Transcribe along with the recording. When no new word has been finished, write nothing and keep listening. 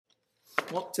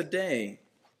Well, today,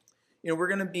 we're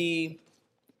going to be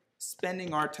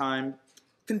spending our time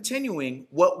continuing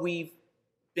what we've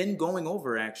been going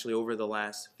over actually over the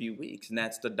last few weeks, and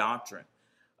that's the doctrine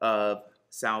of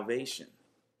salvation.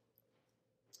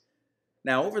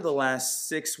 Now, over the last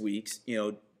 6 weeks,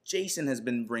 Jason has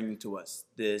been bringing to us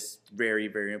this very,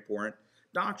 very important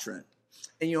doctrine.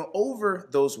 And, over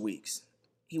those weeks,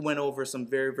 he went over some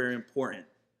very, very important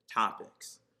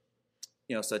topics,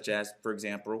 such as, for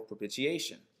example,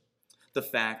 propitiation, the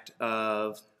fact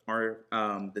of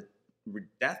the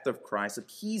death of Christ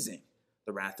appeasing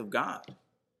the wrath of God,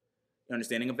 the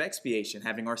understanding of expiation,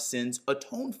 having our sins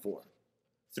atoned for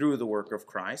through the work of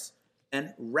Christ,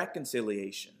 and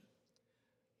reconciliation,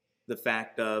 the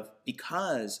fact of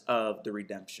because of the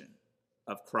redemption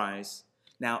of Christ,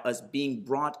 now us being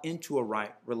brought into a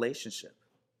right relationship.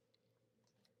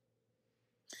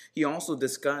 He also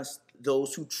discussed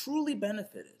those who truly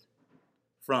benefited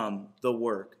from the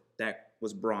work that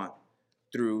was brought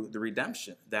through the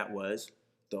redemption. That was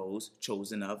those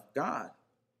chosen of God.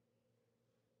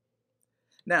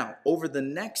 Now, over the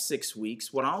next 6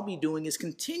 weeks, what I'll be doing is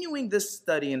continuing this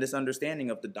study and this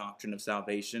understanding of the doctrine of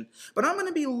salvation, but I'm going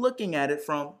to be looking at it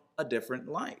from a different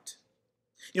light.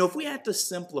 If we had to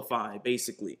simplify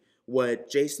basically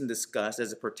what Jason discussed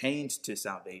as it pertains to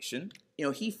salvation,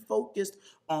 he focused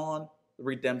on the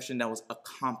redemption that was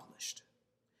accomplished.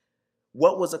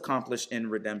 What was accomplished in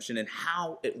redemption and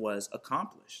how it was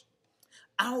accomplished.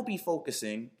 I'll be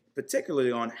focusing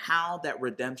particularly on how that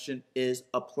redemption is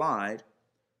applied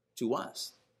to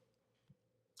us.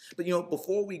 But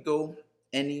before we go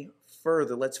any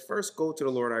further, let's first go to the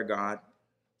Lord our God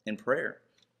in prayer.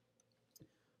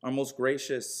 Our most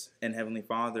gracious and heavenly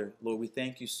Father, Lord, we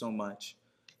thank you so much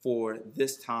for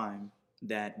this time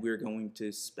that we're going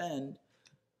to spend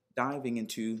diving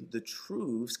into the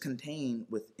truths contained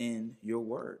within your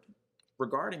word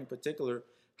regarding in particular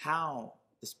how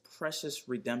this precious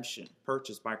redemption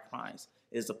purchased by Christ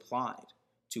is applied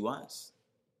to us.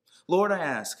 Lord, I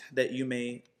ask that you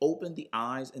may open the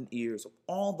eyes and ears of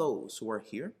all those who are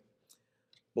here,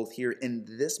 both here in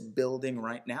this building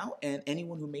right now and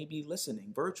anyone who may be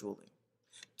listening virtually,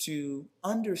 to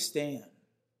understand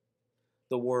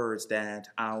the words that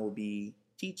I will be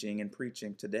teaching and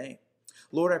preaching today.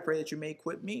 Lord, I pray that you may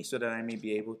equip me so that I may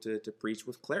be able to preach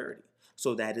with clarity,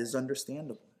 so that is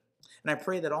understandable. And I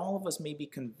pray that all of us may be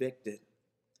convicted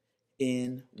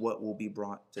in what will be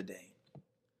brought today.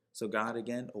 So God,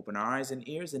 again, open our eyes and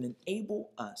ears and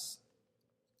enable us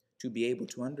to be able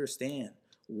to understand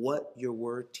what your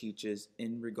word teaches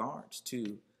in regards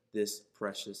to this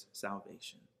precious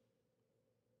salvation.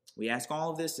 We ask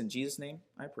all of this in Jesus' name,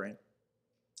 I pray.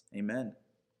 Amen.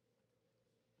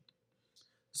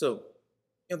 So,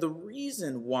 the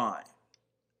reason why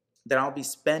that I'll be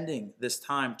spending this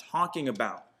time talking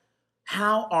about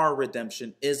how our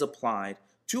redemption is applied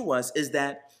to us is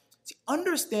that the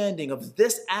understanding of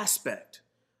this aspect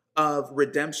of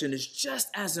redemption is just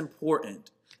as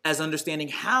important as understanding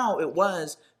how it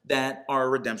was that our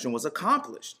redemption was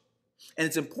accomplished. And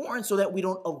it's important so that we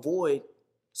don't avoid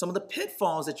some of the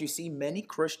pitfalls that you see many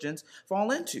Christians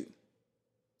fall into.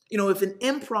 If an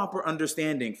improper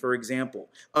understanding, for example,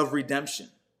 of redemption,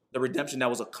 the redemption that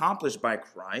was accomplished by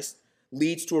Christ,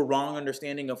 leads to a wrong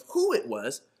understanding of who it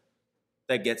was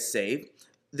that gets saved,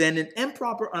 then an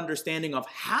improper understanding of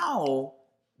how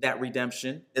that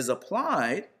redemption is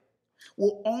applied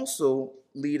will also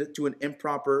lead to an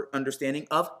improper understanding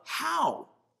of how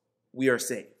we are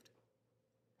saved.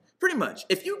 Pretty much,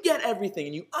 if you get everything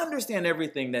and you understand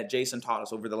everything that Jason taught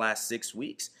us over the last 6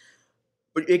 weeks,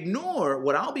 but ignore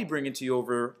what I'll be bringing to you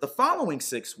over the following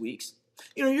 6 weeks,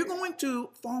 you're going to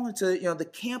fall into, the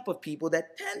camp of people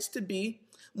that tends to be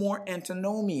more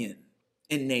antinomian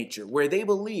in nature, where they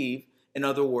believe, in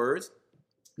other words,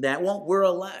 that, we're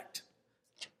elect.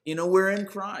 We're in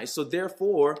Christ. So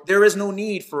therefore, there is no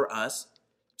need for us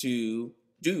to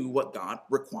do what God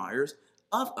requires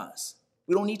of us.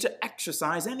 We don't need to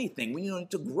exercise anything. We don't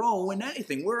need to grow in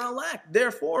anything. We're elect.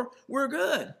 Therefore, we're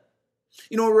good.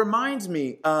 It reminds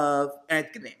me of, and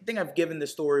I think I've given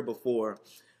this story before,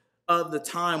 of the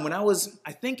time when I was,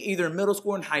 I think, either in middle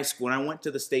school or in high school, and I went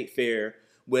to the state fair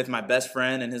with my best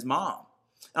friend and his mom.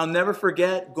 I'll never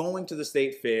forget going to the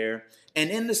state fair, and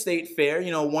in the state fair,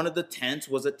 one of the tents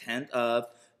was a tent of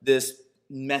this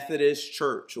Methodist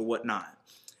church or whatnot.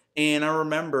 And I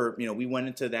remember, we went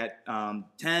into that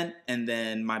tent, and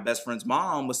then my best friend's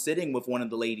mom was sitting with one of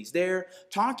the ladies there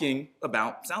talking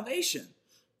about salvation.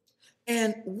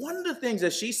 And one of the things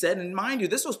that she said, and mind you,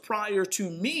 this was prior to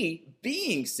me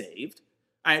being saved.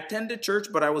 I attended church,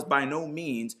 but I was by no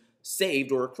means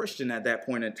saved or a Christian at that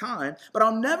point in time, but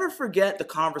I'll never forget the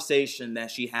conversation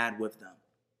that she had with them,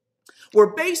 where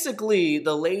basically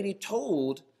the lady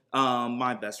told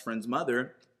my best friend's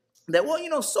mother that,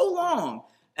 well, so long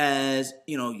as,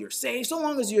 you're saved, so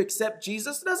long as you accept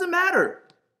Jesus, it doesn't matter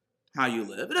how you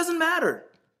live. It doesn't matter,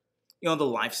 the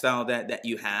lifestyle that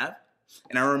you have.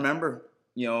 And I remember,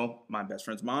 my best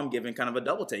friend's mom giving kind of a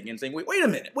double take and saying, wait a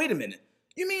minute.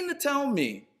 You mean to tell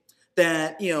me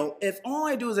that, if all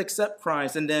I do is accept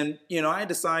Christ and then, I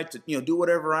decide to, do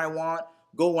whatever I want,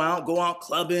 go out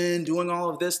clubbing, doing all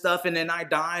of this stuff, and then I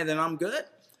die, then I'm good?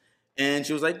 And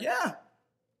she was like, yeah.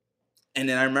 And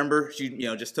then I remember she,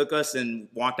 just took us and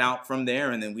walked out from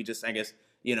there, and then we just, I guess,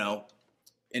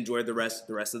 enjoyed the rest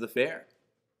of the fair.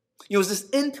 It was this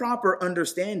improper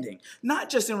understanding, not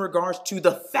just in regards to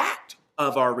the fact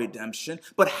of our redemption,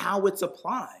 but how it's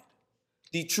applied.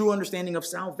 The true understanding of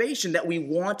salvation that we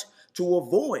want to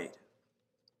avoid.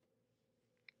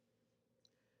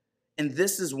 And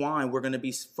this is why we're going to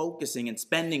be focusing and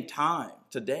spending time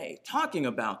today talking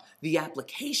about the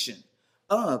application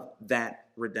of that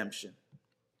redemption.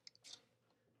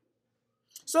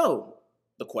 So,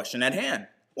 the question at hand,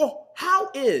 well, how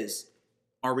is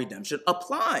our redemption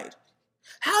applied?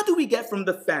 How do we get from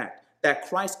the fact that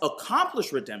Christ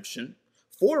accomplished redemption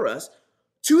for us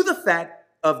to the fact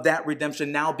of that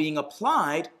redemption now being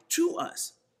applied to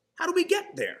us? How do we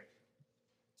get there?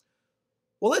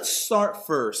 Well, let's start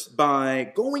first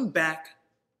by going back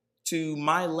to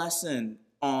my lesson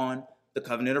on the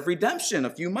covenant of redemption a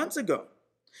few months ago.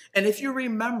 And if you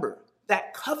remember,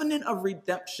 that covenant of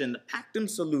redemption, the Pactum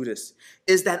Salutis,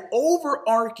 is that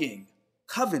overarching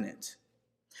covenant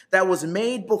that was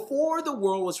made before the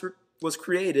world was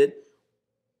created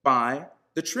by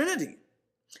the Trinity.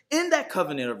 In that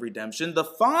covenant of redemption, the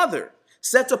Father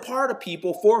sets apart a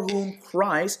people for whom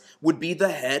Christ would be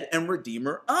the head and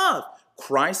redeemer of.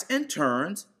 Christ, in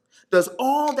turn, does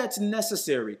all that's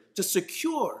necessary to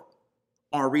secure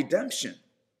our redemption.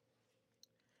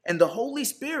 And the Holy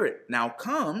Spirit now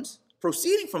comes,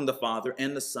 proceeding from the Father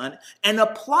and the Son, and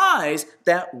applies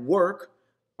that work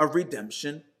of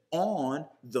redemption on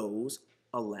those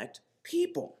elect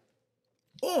people.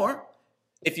 Or,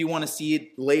 if you want to see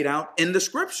it laid out in the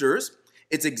scriptures,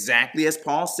 it's exactly as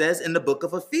Paul says in the book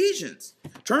of Ephesians.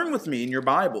 Turn with me in your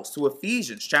Bibles to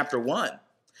Ephesians chapter 1,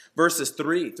 verses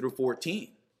 3 through 14.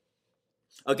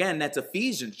 Again, that's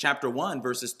Ephesians chapter 1,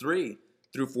 verses 3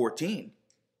 through 14.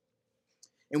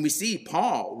 And we see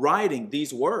Paul writing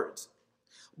these words.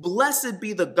 Blessed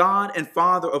be the God and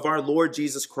Father of our Lord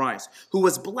Jesus Christ, who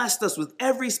has blessed us with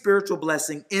every spiritual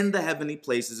blessing in the heavenly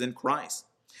places in Christ,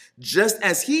 just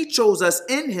as he chose us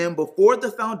in him before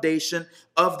the foundation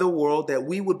of the world, that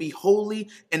we would be holy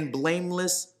and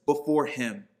blameless before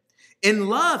him. In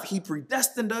love, he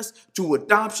predestined us to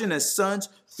adoption as sons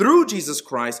through Jesus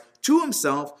Christ to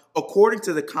himself, according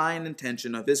to the kind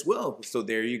intention of his will. So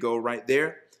there you go right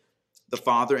there. The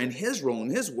Father and his role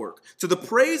and his work, to the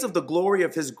praise of the glory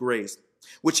of his grace,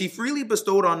 which he freely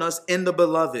bestowed on us in the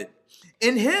beloved.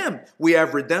 In him we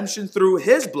have redemption through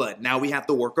his blood. Now we have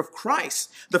the work of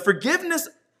Christ, the forgiveness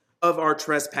of our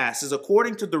trespasses,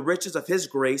 according to the riches of his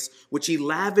grace, which he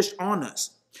lavished on us.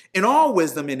 In all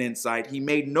wisdom and insight, he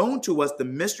made known to us the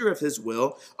mystery of his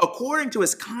will, according to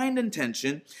his kind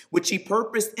intention, which he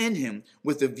purposed in him,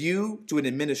 with a view to an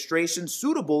administration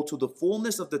suitable to the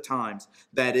fullness of the times,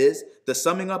 that is, the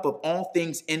summing up of all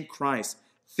things in Christ,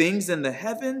 things in the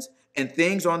heavens and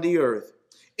things on the earth.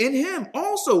 In him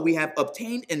also we have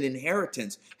obtained an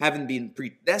inheritance, having been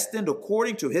predestined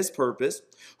according to his purpose,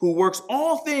 who works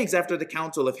all things after the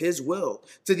counsel of his will,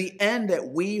 to the end that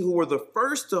we who were the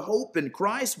first to hope in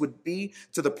Christ would be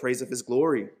to the praise of his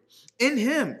glory. In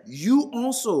him you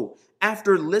also,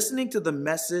 after listening to the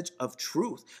message of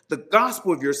truth, the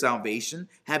gospel of your salvation,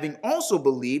 having also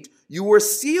believed, you were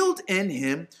sealed in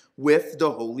him with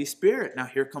the Holy Spirit. Now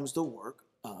here comes the work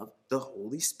of the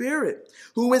Holy Spirit,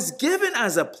 who is given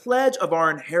as a pledge of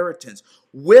our inheritance,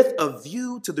 with a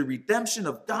view to the redemption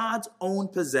of God's own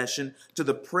possession, to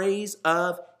the praise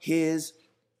of his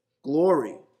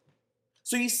glory.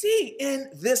 So you see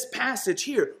in this passage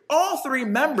here, all three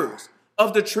members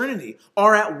of the Trinity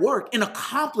are at work in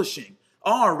accomplishing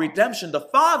our redemption. The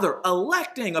Father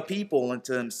electing a people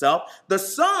unto himself, the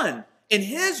Son in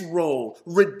his role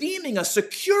redeeming us,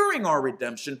 securing our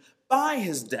redemption by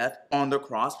his death on the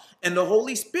cross, and the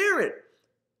Holy Spirit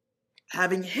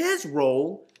having his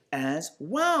role as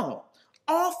well.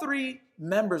 All three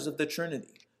members of the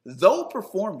Trinity, though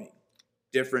performing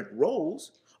different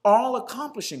roles, are all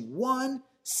accomplishing one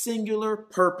singular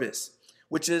purpose,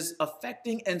 which is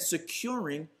affecting and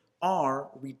securing our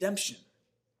redemption.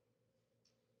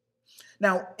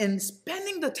 Now, in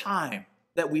spending the time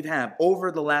that we've had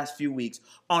over the last few weeks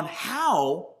on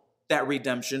how that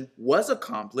redemption was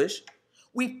accomplished,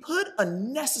 we put a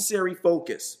necessary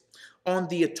focus on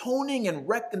the atoning and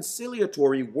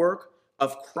reconciliatory work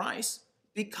of Christ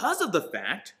because of the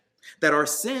fact that our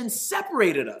sins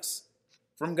separated us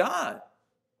from God.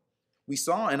 We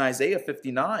saw in Isaiah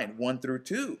 59, 1 through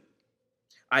 2,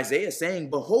 Isaiah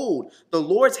saying, "Behold, the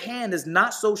Lord's hand is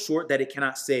not so short that it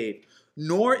cannot save,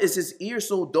 nor is his ear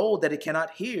so dull that it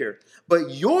cannot hear.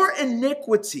 But your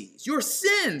iniquities, your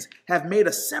sins, have made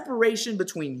a separation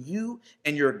between you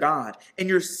and your God, and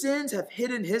your sins have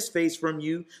hidden his face from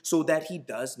you so that he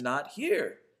does not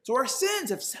hear." So our sins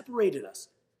have separated us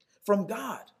from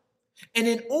God. And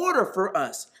in order for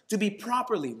us to be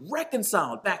properly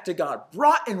reconciled back to God,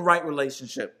 brought in right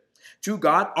relationship to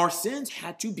God, our sins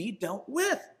had to be dealt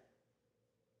with.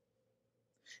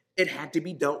 It had to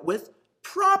be dealt with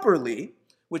properly,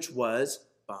 which was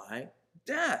by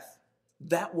death.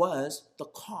 That was the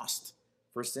cost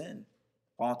for sin.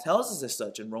 Paul tells us as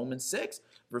such in Romans 6,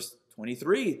 verse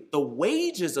 23. The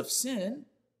wages of sin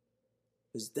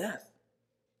is death.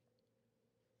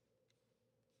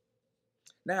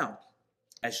 Now,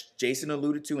 as Jason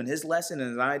alluded to in his lesson,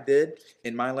 and as I did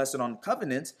in my lesson on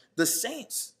covenants, the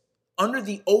saints, under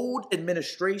the old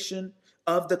administration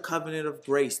of the covenant of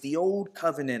grace, the old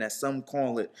covenant, as some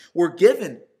call it, were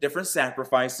given different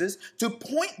sacrifices to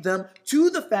point them to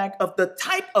the fact of the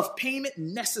type of payment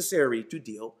necessary to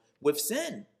deal with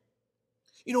sin.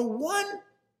 You know, one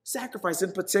sacrifice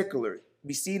in particular,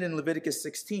 we see it in Leviticus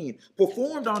 16,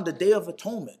 performed on the Day of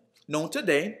Atonement, known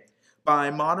today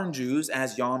by modern Jews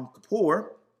as Yom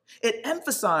Kippur. It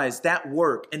emphasized that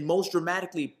work and most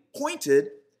dramatically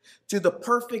pointed to the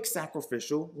perfect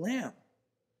sacrificial lamb.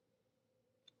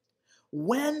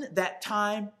 When that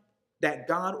time that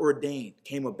God ordained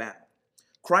came about,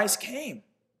 Christ came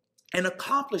and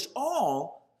accomplished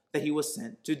all that he was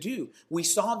sent to do. We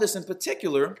saw this in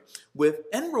particular with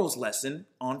Enro's lesson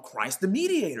on Christ the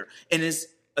mediator in his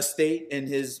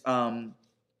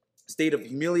state of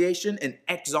humiliation and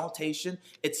exaltation,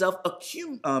 itself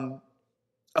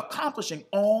accomplishing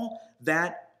all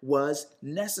that was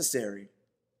necessary.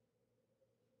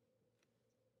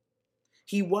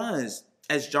 He was,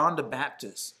 as John the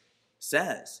Baptist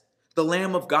says, the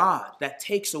Lamb of God that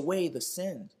takes away the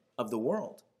sin of the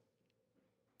world.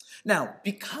 Now,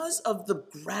 because of the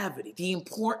gravity, the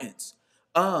importance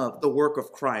of the work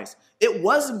of Christ, it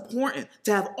was important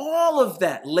to have all of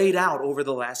that laid out over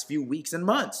the last few weeks and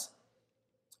months.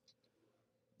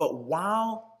 But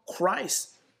while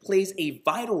Christ plays a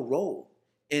vital role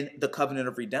in the covenant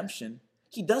of redemption,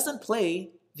 he doesn't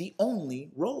play the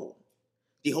only role.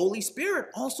 The Holy Spirit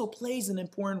also plays an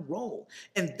important role,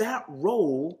 and that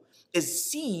role is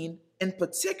seen in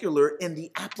particular in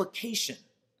the application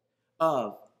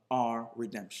of our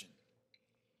redemption.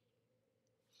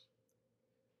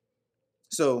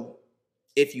 So,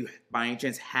 if you by any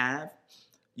chance have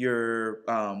your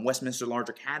Westminster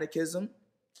Larger Catechism,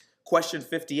 question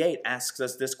 58 asks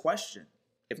us this question.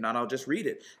 If not, I'll just read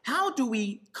it. How do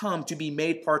we come to be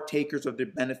made partakers of the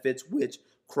benefits which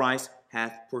Christ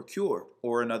hath procured,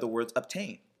 or in other words,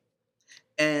 obtained?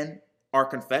 And our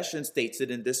confession states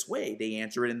it in this way. They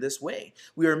answer it in this way.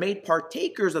 We are made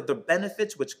partakers of the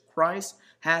benefits which Christ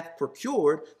hath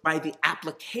procured by the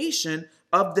application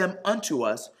of them unto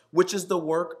us, which is the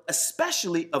work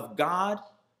especially of God,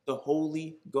 the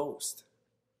Holy Ghost.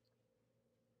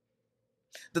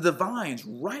 The divines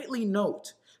rightly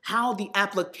note how the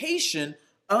application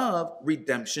of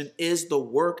redemption is the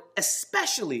work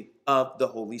especially of the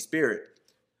Holy Spirit.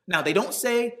 Now, they don't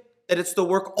say that it's the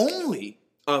work only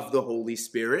of the Holy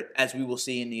Spirit, as we will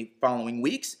see in the following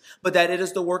weeks, but that it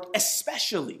is the work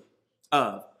especially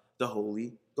of the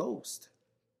Holy Ghost.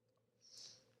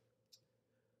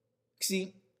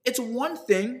 See, it's one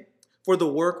thing for the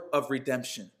work of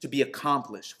redemption to be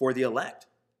accomplished for the elect.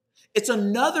 It's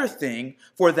another thing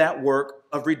for that work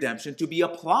of redemption to be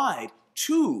applied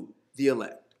to the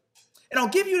elect. And I'll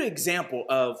give you an example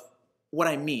of what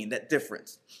I mean, that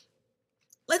difference.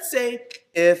 Let's say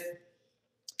if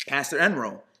Pastor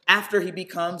Enro, after he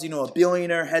becomes, a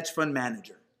billionaire hedge fund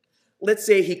manager, let's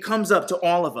say he comes up to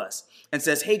all of us and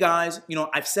says, "Hey guys,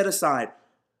 I've set aside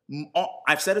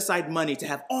money to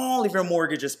have all of your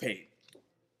mortgages paid."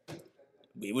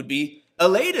 We would be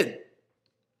elated.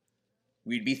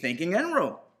 We'd be thanking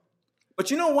Enro.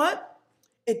 But you know what?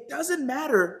 It doesn't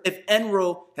matter if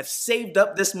Enro has saved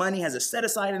up this money, has it set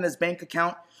aside in his bank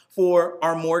account for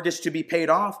our mortgage to be paid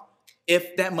off,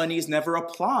 if that money is never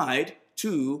applied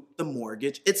to the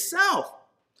mortgage itself.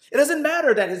 It doesn't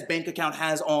matter that his bank account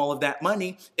has all of that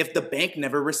money if the bank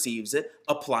never receives it,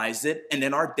 applies it, and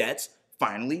then our debt's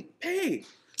finally paid.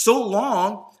 So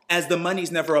long as the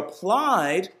money's never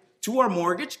applied to our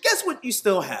mortgage, guess what you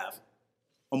still have?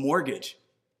 A mortgage.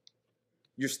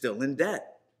 You're still in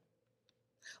debt.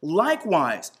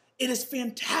 Likewise, it is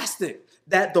fantastic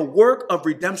that the work of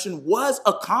redemption was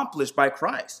accomplished by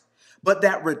Christ, but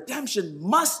that redemption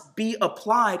must be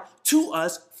applied to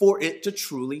us for it to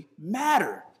truly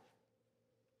matter.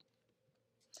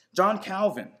 John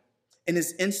Calvin, in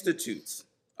his Institutes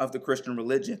of the Christian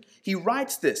Religion, he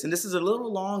writes this, and this is a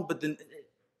little long, but then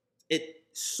it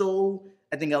so,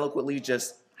 I think, eloquently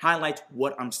just highlights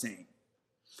what I'm saying.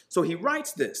 So he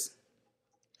writes this: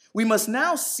 we must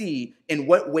now see in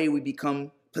what way we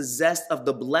become possessed of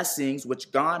the blessings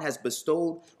which God has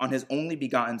bestowed on his only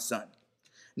begotten Son,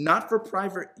 not for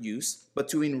private use, but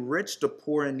to enrich the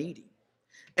poor and needy.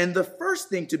 And the first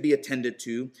thing to be attended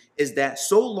to is that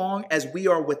so long as we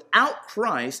are without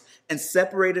Christ and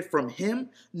separated from him,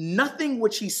 nothing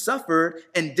which he suffered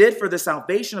and did for the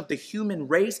salvation of the human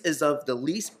race is of the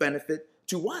least benefit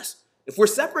to us. If we're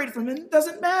separated from him, it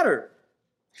doesn't matter.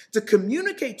 To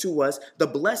communicate to us the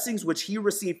blessings which he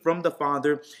received from the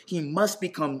Father, he must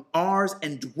become ours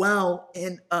and dwell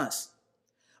in us.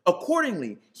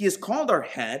 Accordingly, he is called our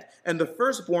head and the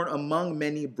firstborn among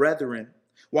many brethren,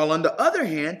 while on the other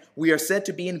hand, we are said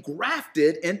to be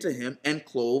engrafted into him and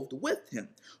clothed with him.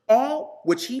 All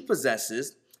which he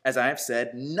possesses, as I have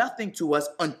said, nothing to us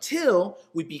until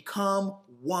we become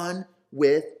one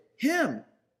with him.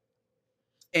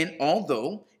 And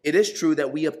although it is true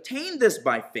that we obtain this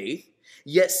by faith,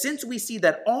 yet since we see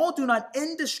that all do not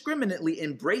indiscriminately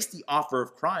embrace the offer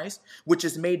of Christ, which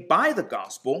is made by the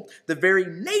gospel, the very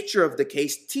nature of the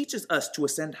case teaches us to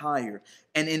ascend higher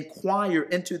and inquire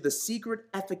into the secret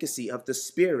efficacy of the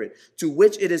Spirit, to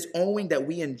which it is owing that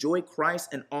we enjoy Christ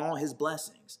and all his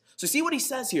blessings. So see what he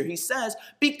says here. He says,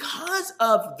 because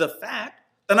of the fact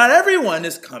that not everyone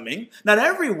is coming, not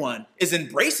everyone is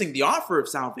embracing the offer of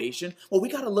salvation, well, we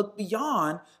got to look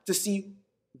beyond to see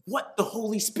what the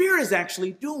Holy Spirit is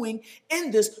actually doing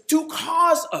in this to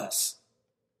cause us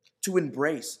to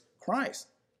embrace Christ.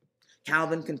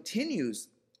 Calvin continues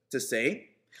to say,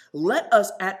 let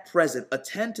us at present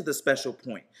attend to the special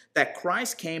point that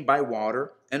Christ came by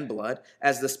water and blood,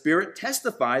 as the Spirit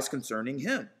testifies concerning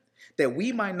him, that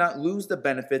we might not lose the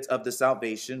benefits of the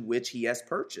salvation which he has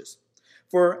purchased.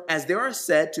 For as there are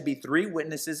said to be three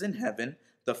witnesses in heaven,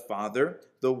 the Father,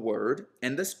 the Word,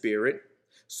 and the Spirit,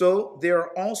 so there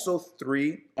are also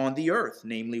three on the earth,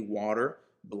 namely water,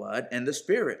 blood, and the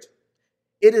Spirit.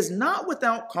 It is not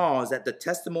without cause that the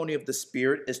testimony of the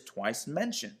Spirit is twice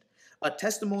mentioned, a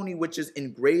testimony which is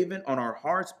engraven on our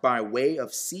hearts by way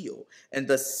of seal, and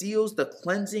thus seals the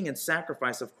cleansing and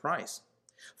sacrifice of Christ.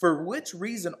 For which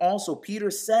reason also Peter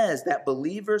says that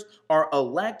believers are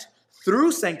elect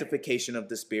through sanctification of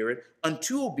the Spirit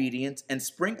unto obedience and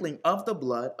sprinkling of the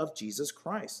blood of Jesus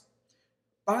Christ.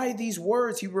 By these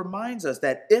words, he reminds us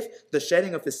that if the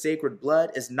shedding of his sacred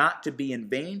blood is not to be in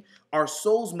vain, our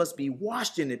souls must be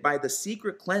washed in it by the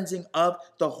secret cleansing of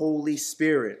the Holy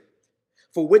Spirit.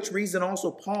 For which reason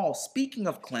also Paul, speaking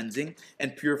of cleansing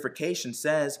and purification,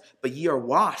 says, but ye are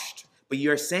washed, but ye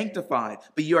are sanctified,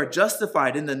 but ye are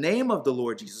justified in the name of the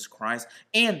Lord Jesus Christ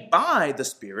and by the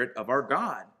Spirit of our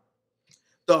God.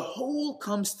 The whole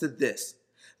comes to this,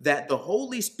 that the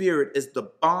Holy Spirit is the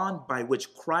bond by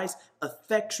which Christ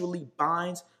effectually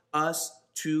binds us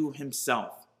to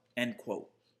himself. End quote.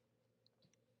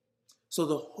 So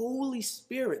the Holy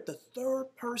Spirit, the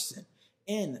third person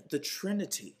in the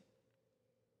Trinity,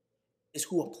 is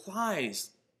who applies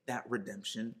that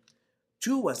redemption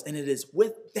to us. And it is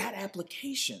with that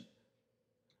application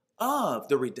of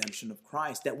the redemption of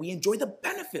Christ that we enjoy the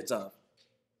benefits of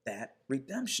that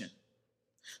redemption.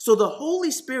 So the Holy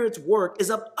Spirit's work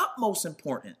is of utmost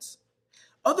importance.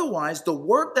 Otherwise, the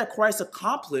work that Christ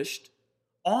accomplished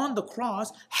on the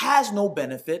cross has no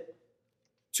benefit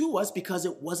to us because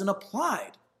it wasn't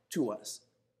applied to us.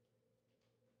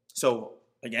 So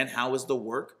again, how is the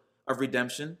work of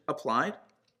redemption applied?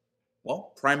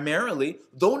 Well, primarily,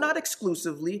 though not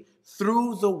exclusively,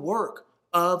 through the work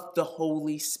of the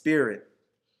Holy Spirit.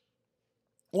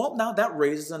 Well, now that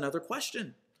raises another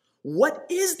question. What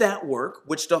is that work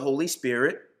which the Holy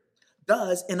Spirit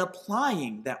does in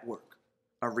applying that work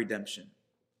of redemption?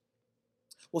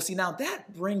 Well, see, now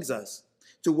that brings us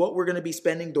to what we're going to be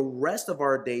spending the rest of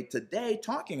our day today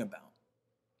talking about,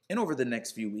 and over the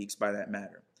next few weeks by that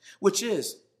matter, which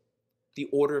is the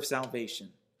order of salvation,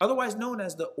 otherwise known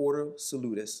as the Ordo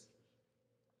Salutis.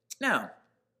 Now,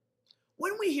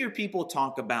 when we hear people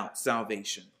talk about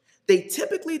salvation, they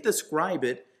typically describe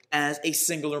it as a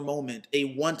singular moment, a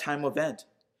one-time event.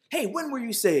 Hey, when were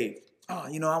you saved? Oh,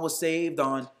 I was saved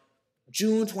on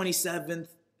June 27th,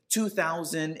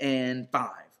 2005.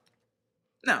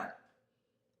 Now,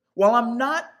 while I'm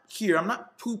not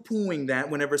poo-pooing that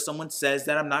whenever someone says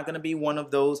that. I'm not going to be one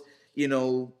of those,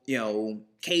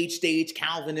 cage stage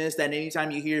Calvinists that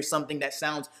anytime you hear something that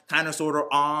sounds kind of sort of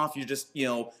off, you just,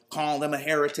 call them a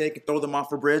heretic and throw them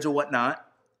off a bridge or whatnot.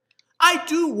 I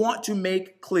do want to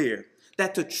make clear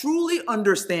that to truly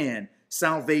understand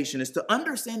salvation is to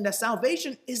understand that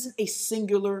salvation isn't a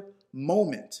singular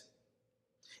moment.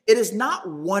 It is not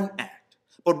one act,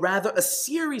 but rather a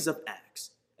series of acts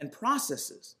and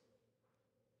processes.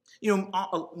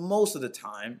 Most of the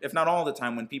time, if not all the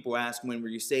time, when people ask when were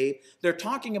you saved, they're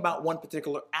talking about one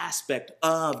particular aspect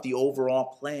of the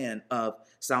overall plan of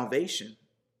salvation.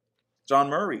 John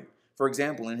Murray, for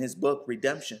example, in his book,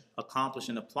 Redemption, Accomplished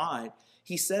and Applied,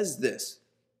 he says this: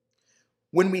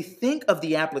 when we think of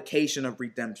the application of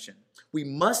redemption, we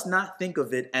must not think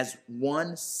of it as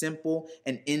one simple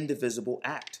and indivisible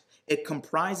act. It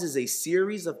comprises a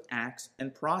series of acts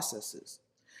and processes.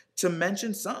 To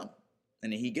mention some,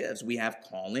 and he gives, we have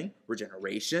calling,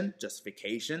 regeneration,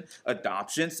 justification,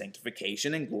 adoption,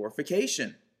 sanctification, and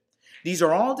glorification. These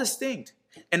are all distinct,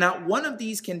 and not one of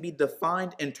these can be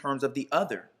defined in terms of the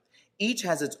other. Each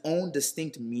has its own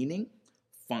distinct meaning,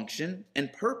 function,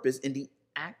 and purpose in the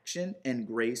action and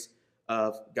grace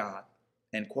of God.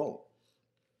 End quote.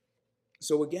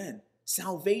 So again,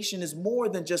 salvation is more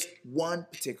than just one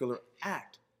particular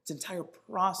act. It's an entire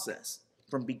process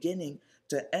from beginning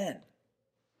to end.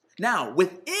 Now,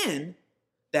 within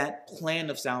that plan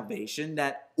of salvation,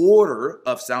 that order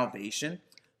of salvation,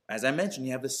 as I mentioned,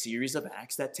 you have a series of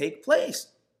acts that take place.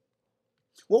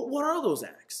 Well, what are those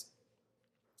acts?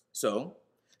 So,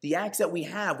 the acts that we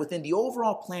have within the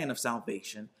overall plan of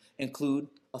salvation include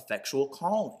effectual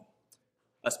calling,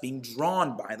 us being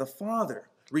drawn by the Father,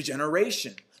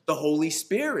 regeneration, the Holy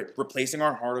Spirit, replacing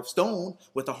our heart of stone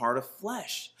with a heart of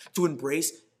flesh to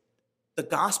embrace the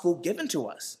gospel given to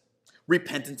us,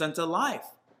 repentance unto life,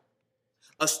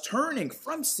 us turning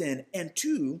from sin and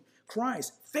to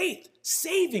Christ, faith,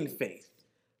 saving faith,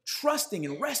 trusting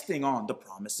and resting on the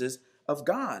promises of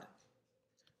God,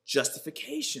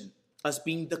 justification, us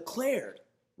being declared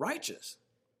righteous,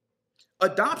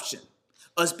 adoption,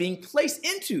 us being placed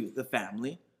into the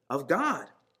family of God,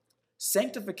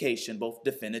 sanctification, both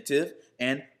definitive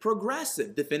and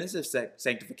progressive. Definitive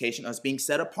sanctification, us being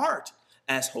set apart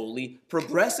as holy.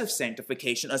 Progressive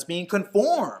sanctification, us being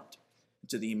conformed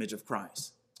to the image of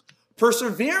Christ.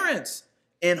 Perseverance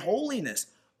in holiness,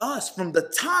 us from the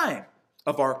time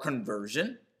of our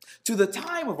conversion to the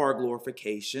time of our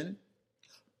glorification,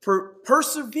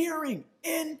 persevering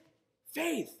in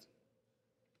faith.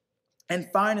 And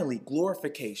finally,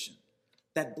 glorification,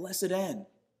 that blessed end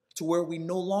to where we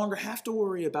no longer have to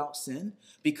worry about sin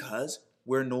because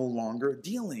we're no longer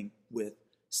dealing with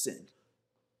sin.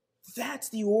 That's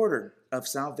the order of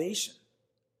salvation.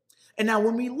 And now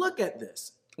when we look at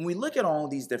this, when we look at all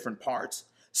these different parts,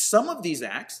 some of these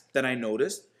acts that I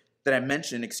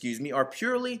mentioned, are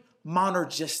purely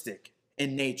monergistic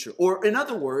in nature. Or in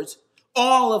other words,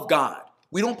 all of God.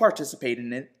 We don't participate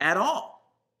in it at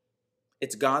all.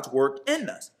 It's God's work in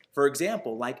us. For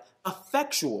example, like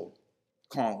effectual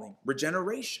calling,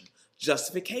 regeneration,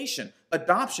 justification,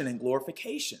 adoption, and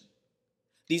glorification.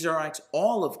 These are acts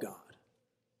all of God.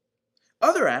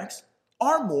 Other acts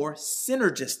are more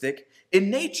synergistic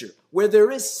in nature, where there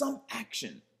is some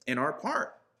action in our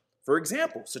part. For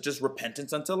example, such as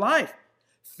repentance unto life,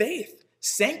 faith,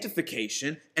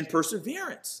 sanctification, and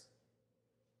perseverance.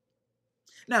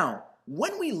 Now,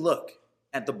 when we look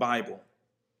at the Bible,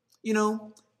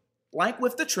 like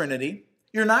with the Trinity,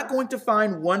 you're not going to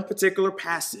find one particular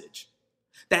passage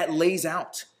that lays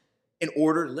out an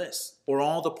ordered list or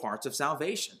all the parts of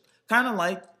salvation. Kind of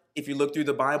like if you look through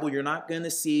the Bible, you're not going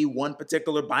to see one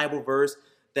particular Bible verse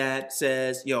that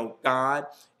says,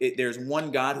 there's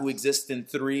one God who exists in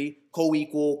three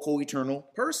co-equal, co-eternal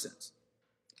persons.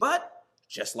 But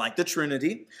just like the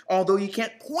Trinity, although you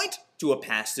can't point to a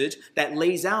passage that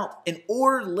lays out an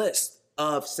ordered list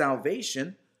of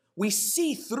salvation, we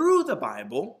see through the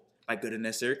Bible, by good and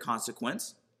necessary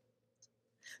consequence,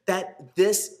 that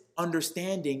this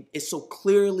understanding is so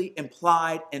clearly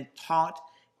implied and taught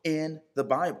in the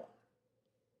Bible.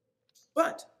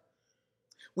 But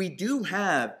we do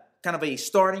have kind of a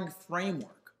starting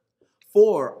framework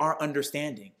for our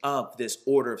understanding of this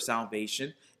order of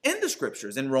salvation in the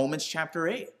scriptures in Romans chapter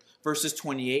 8, verses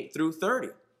 28 through 30.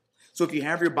 So if you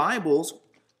have your Bibles,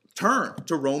 turn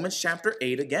to Romans chapter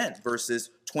 8 again, verses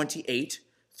 28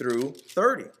 through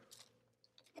 30.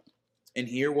 And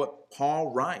hear what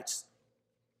Paul writes.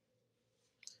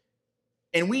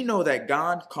 And we know that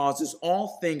God causes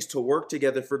all things to work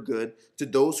together for good to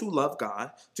those who love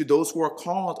God, to those who are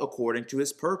called according to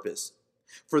his purpose.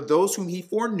 For those whom he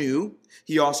foreknew,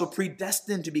 he also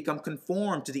predestined to become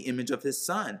conformed to the image of his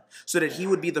Son, so that he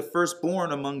would be the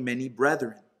firstborn among many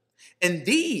brethren. And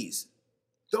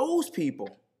those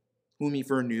people whom he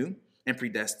foreknew and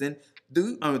predestined,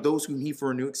 those whom he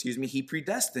foreknew, he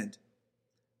predestined.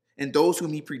 And those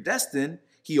whom he predestined,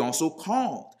 he also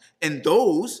called. And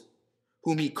those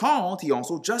whom he called, he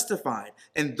also justified.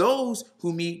 And those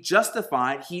whom he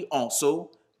justified, he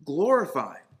also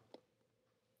glorified.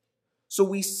 So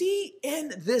we see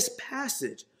in this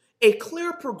passage a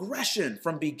clear progression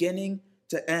from beginning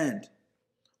to end.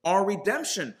 Our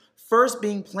redemption first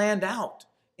being planned out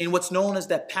in what's known as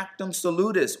the Pactum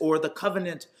Salutis, or the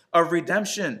covenant of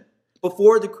redemption,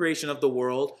 before the creation of the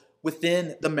world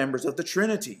within the members of the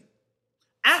Trinity.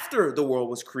 After the world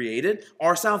was created,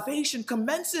 our salvation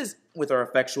commences with our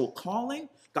effectual calling,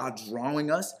 God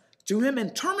drawing us to him,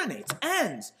 and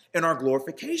ends in our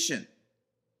glorification.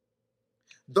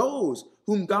 Those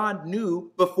whom God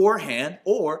knew beforehand,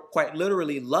 or quite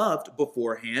literally loved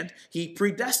beforehand, he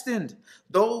predestined.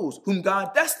 Those whom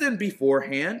God destined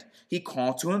beforehand, he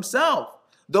called to himself.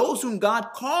 Those whom God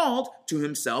called to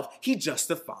himself, he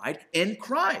justified in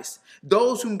Christ.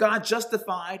 Those whom God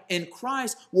justified in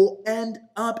Christ will end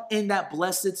up in that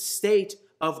blessed state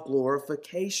of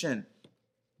glorification.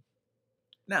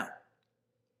 Now,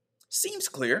 seems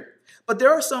clear, but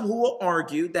there are some who will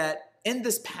argue that in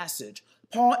this passage,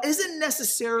 Paul isn't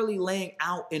necessarily laying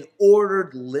out an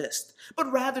ordered list,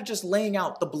 but rather just laying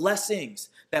out the blessings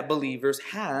that believers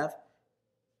have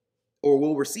or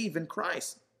will receive in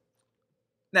Christ.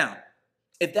 Now,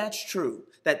 if that's true,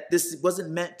 that this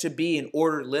wasn't meant to be an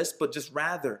ordered list, but just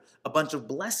rather a bunch of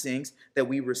blessings that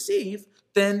we receive,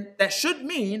 then that should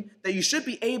mean that you should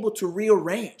be able to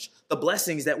rearrange the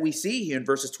blessings that we see here in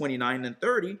verses 29 and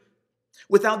 30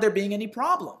 without there being any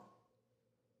problem.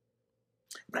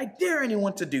 But I dare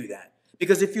anyone to do that,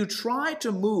 because if you try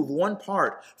to move one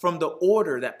part from the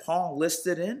order that Paul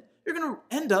listed in, you're going to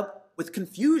end up with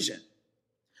confusion.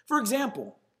 For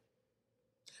example,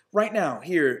 right now,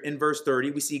 here in verse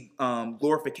 30, we see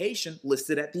glorification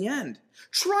listed at the end.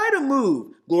 Try to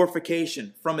move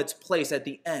glorification from its place at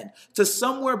the end to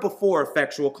somewhere before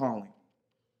effectual calling.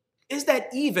 Is that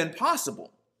even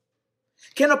possible?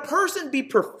 Can a person be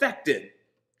perfected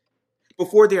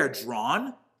before they are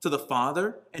drawn to the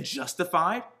Father and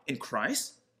justified in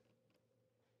Christ?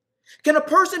 Can a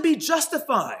person be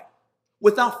justified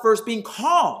without first being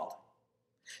called?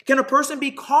 Can a person be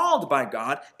called by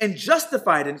God and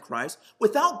justified in Christ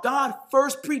without God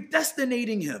first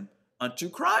predestinating him unto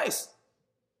Christ?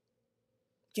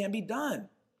 Can't be done.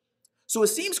 So it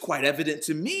seems quite evident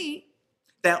to me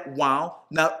that while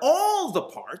not all the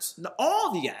parts, not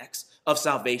all the acts of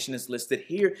salvation is listed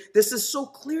here, this is so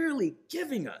clearly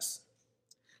giving us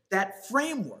that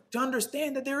framework to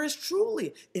understand that there is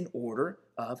truly an order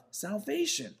of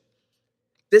salvation.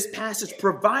 This passage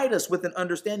provides us with an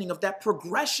understanding of that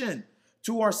progression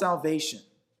to our salvation.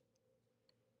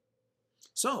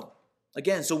 So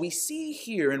we see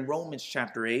here in Romans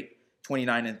chapter 8,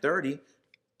 29 and 30,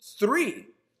 three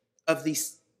of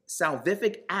these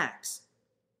salvific acts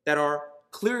that are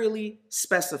clearly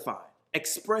specified,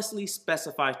 expressly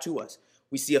specified to us.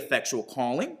 We see effectual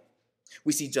calling,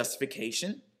 we see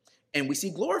justification, and we see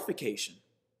glorification.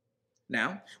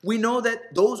 Now, we know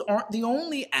that those aren't the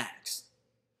only acts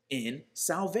in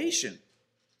salvation.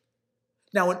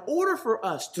 Now, in order for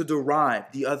us to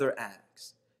derive the other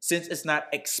acts, since it's not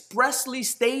expressly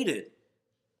stated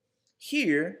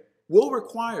here, will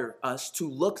require us to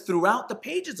look throughout the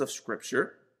pages of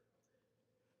Scripture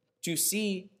to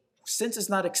see, since it's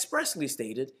not expressly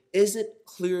stated, is it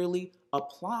clearly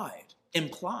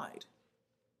implied?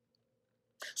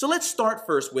 So let's start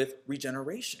first with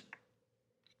regeneration.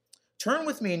 Turn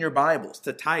with me in your Bibles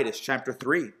to Titus chapter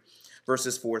 3,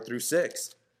 verses 4 through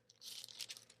 6.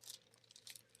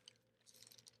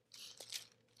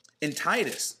 In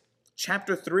Titus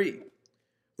chapter 3,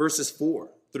 verses 4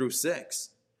 through 6,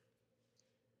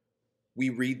 we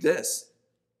read this.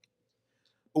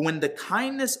 But when the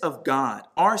kindness of God,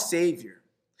 our Savior,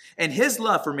 and his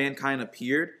love for mankind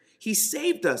appeared, he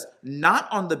saved us not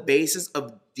on the basis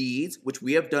of deeds which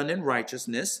we have done in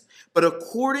righteousness, but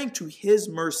according to his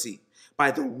mercy,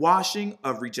 by the washing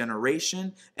of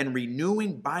regeneration and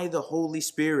renewing by the Holy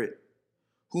Spirit,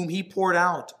 whom he poured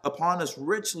out upon us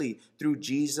richly through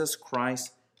Jesus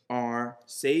Christ our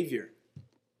Savior.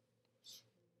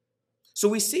 So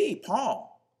we see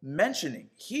Paul mentioning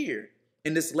here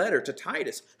in this letter to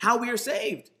Titus how we are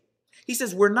saved. He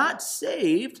says we're not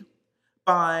saved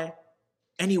by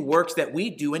any works that we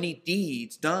do, any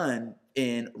deeds done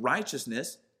in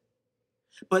righteousness,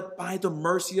 but by the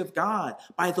mercy of God,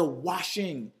 by the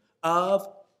washing of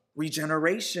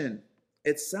regeneration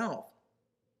itself.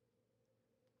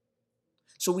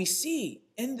 So we see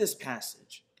in this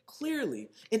passage clearly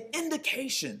an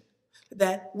indication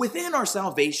that within our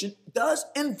salvation does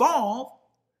involve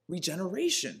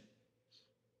regeneration.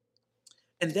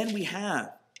 And then we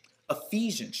have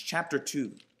Ephesians chapter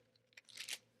 2,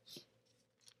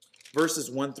 verses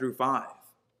 1 through 5.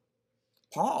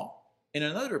 Paul, in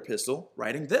another epistle,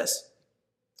 writing this: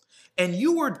 "And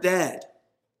you were dead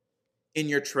in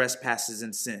your trespasses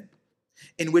and sin,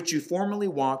 in which you formerly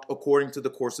walked according to the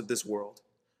course of this world,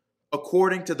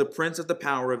 according to the prince of the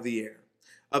power of the air,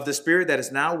 of the spirit that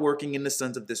is now working in the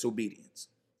sons of disobedience.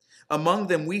 Among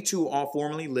them we too all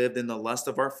formerly lived in the lust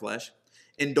of our flesh,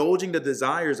 indulging the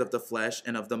desires of the flesh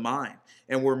and of the mind,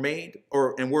 and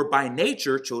were by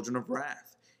nature children of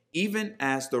wrath, even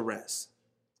as the rest.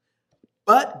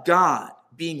 But God,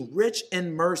 being rich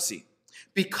in mercy,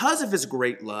 because of his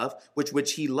great love,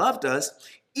 which he loved us,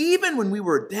 even when we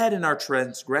were dead in our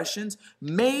transgressions,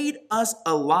 made us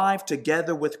alive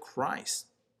together with Christ.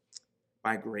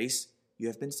 By grace you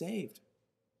have been saved."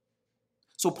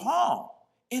 So Paul,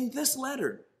 in this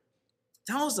letter,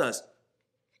 tells us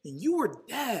that you were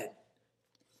dead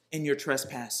in your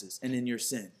trespasses and in your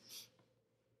sin.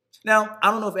 Now, I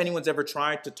don't know if anyone's ever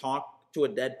tried to talk to a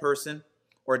dead person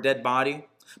or a dead body,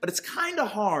 but it's kind of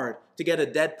hard to get a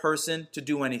dead person to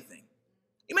do anything.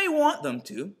 You may want them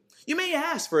to. You may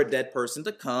ask for a dead person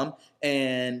to come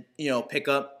and, pick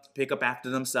up after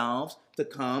themselves, to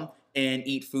come and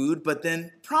eat food. But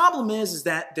then problem is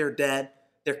that they're dead.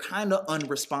 They're kind of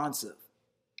unresponsive.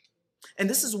 And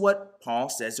this is what Paul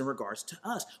says in regards to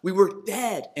us. We were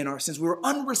dead in our sins. We were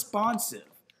unresponsive.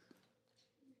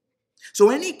 So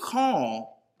any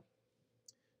call,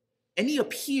 any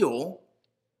appeal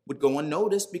would go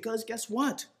unnoticed because guess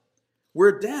what?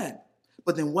 We're dead.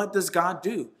 But then what does God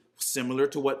do? Similar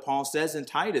to what Paul says in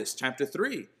Titus chapter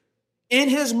 3. In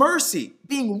his mercy,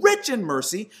 being rich in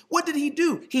mercy, what did he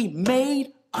do? He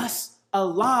made us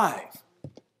alive.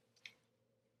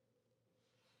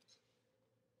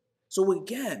 So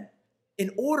again,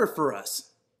 in order for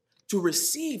us to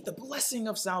receive the blessing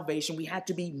of salvation, we had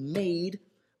to be made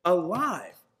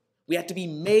alive. We had to be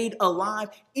made alive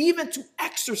even to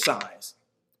exercise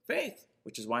faith,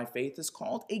 which is why faith is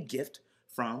called a gift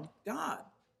from God.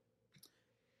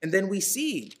 And then we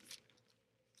see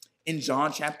in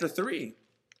John chapter 3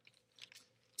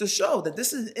 to show that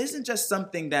this isn't just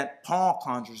something that Paul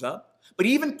conjures up, but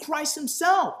even Christ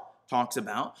himself talks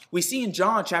about. We see in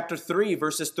John chapter 3,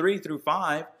 verses 3 through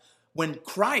 5, when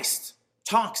Christ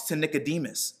talks to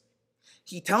Nicodemus,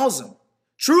 he tells him,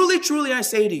 "Truly, truly, I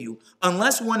say to you,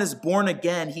 unless one is born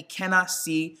again, he cannot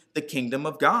see the kingdom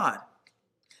of God."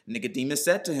 Nicodemus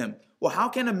said to him, "Well, how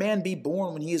can a man be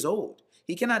born when he is old?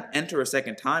 He cannot enter a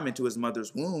second time into his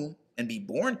mother's womb and be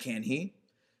born, can he?"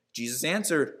 Jesus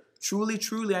answered, "Truly,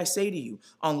 truly, I say to you,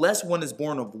 unless one is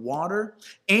born of water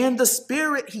and the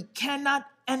Spirit, he cannot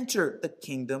enter the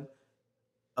kingdom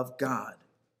of God."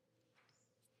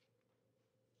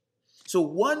 So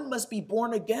one must be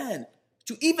born again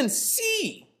to even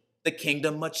see the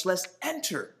kingdom, much less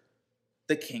enter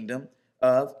the kingdom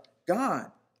of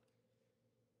God.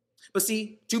 But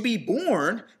see, to be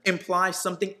born implies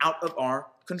something out of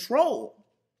our control.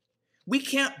 We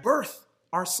can't birth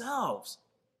ourselves.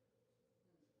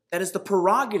 That is the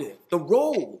prerogative, the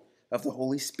role of the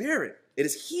Holy Spirit. It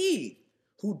is He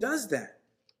who does that.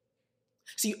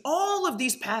 See, all of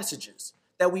these passages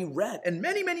that we read, and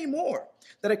many, many more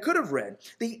that I could have read,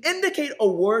 they indicate a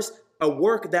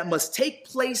work that must take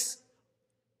place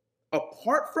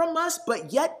apart from us,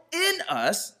 but yet in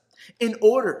us, in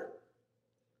order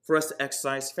for us to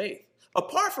exercise faith.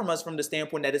 Apart from us, from the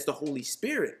standpoint that it's the Holy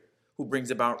Spirit who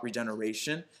brings about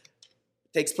regeneration,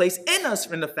 takes place in us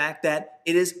from the fact that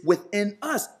it is within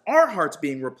us, our hearts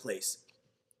being replaced.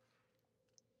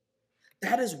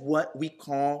 That is what we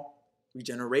call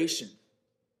regeneration.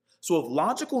 So of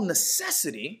logical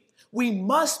necessity, we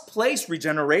must place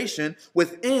regeneration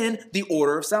within the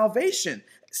order of salvation,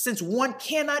 since one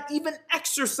cannot even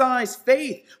exercise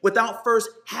faith without first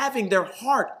having their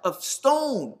heart of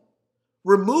stone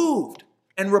removed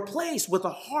and replaced with a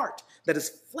heart that is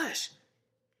flesh.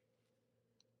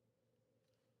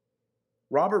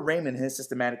 Robert Raymond, in his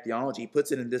systematic theology,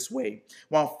 puts it in this way: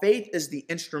 while faith is the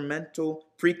instrumental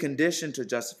precondition to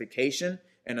justification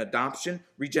and adoption,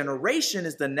 regeneration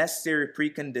is the necessary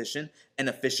precondition and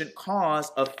efficient cause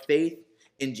of faith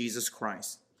in Jesus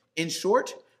Christ. In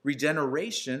short,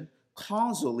 regeneration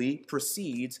causally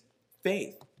precedes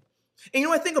faith. And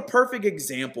I think a perfect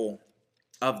example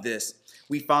of this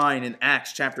we find in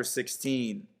Acts chapter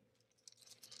 16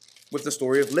 with the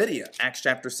story of Lydia. Acts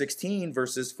chapter 16,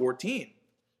 verses 14.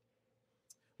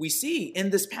 We see in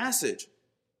this passage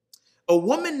a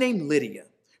woman named Lydia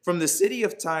from the city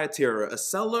of Thyatira, a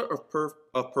seller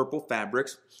of purple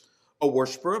fabrics, a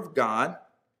worshiper of God,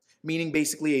 meaning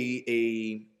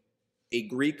basically a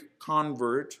Greek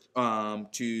convert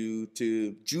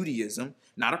to Judaism,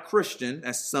 not a Christian,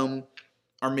 as some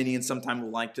Arminians sometimes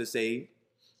would like to say,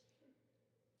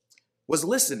 was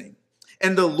listening.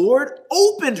 And the Lord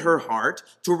opened her heart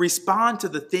to respond to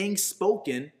the things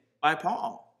spoken by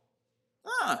Paul.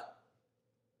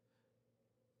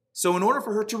 So in order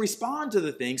for her to respond to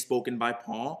the things spoken by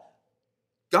Paul,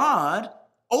 God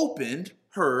opened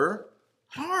her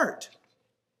heart.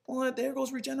 Well, there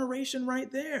goes regeneration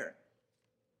right there.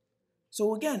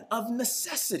 So again, of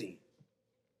necessity,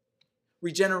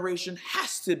 regeneration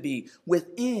has to be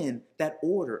within that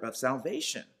order of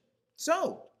salvation.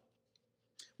 So,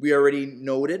 we already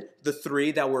noted the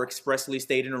three that were expressly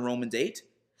stated in Romans 8.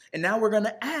 And now we're going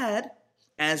to add,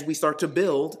 as we start to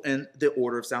build in the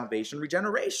order of salvation,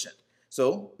 regeneration.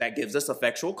 So that gives us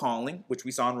effectual calling, which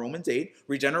we saw in Romans 8,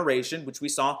 regeneration, which we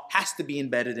saw has to be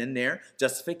embedded in there,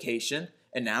 justification,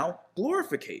 and now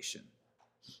glorification.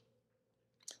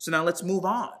 So now let's move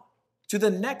on to the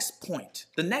next point,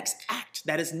 the next act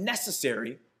that is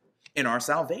necessary in our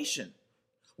salvation,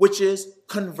 which is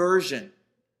conversion.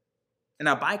 And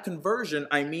now by conversion,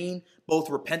 I mean both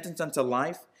repentance unto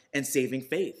life and saving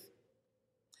faith.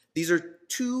 These are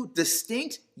two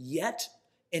distinct yet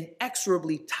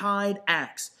inexorably tied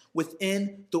acts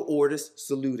within the Ordus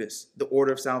Salutis, the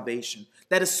order of salvation,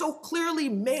 that is so clearly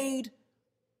made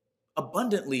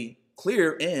abundantly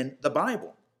clear in the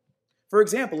Bible. For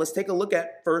example, let's take a look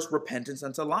at first repentance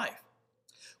unto life.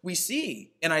 We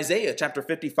see in Isaiah chapter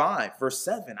 55, verse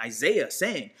 7, Isaiah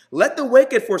saying, "Let the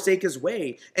wicked forsake his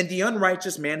way, and the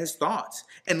unrighteous man his thoughts,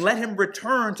 and let him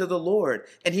return to the Lord,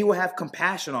 and he will have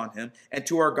compassion on him, and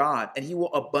to our God, and he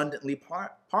will abundantly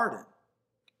pardon."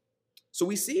 So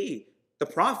we see the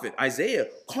prophet Isaiah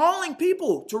calling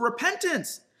people to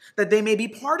repentance, that they may be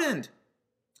pardoned.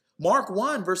 Mark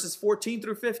 1, verses 14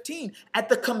 through 15, at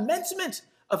the commencement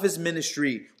of his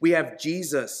ministry, we have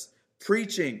Jesus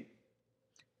preaching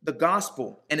the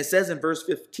gospel. And it says in verse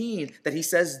 15 that he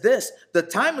says this, "The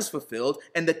time is fulfilled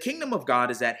and the kingdom of God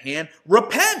is at hand.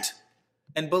 Repent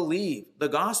and believe the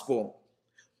gospel."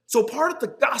 So part of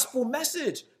the gospel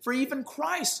message for even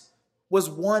Christ was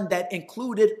one that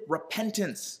included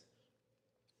repentance.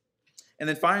 And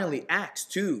then finally, Acts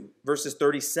 2, verses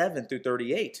 37 through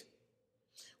 38.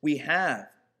 We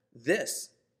have this.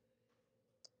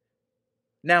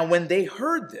 Now, when they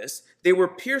heard this, they were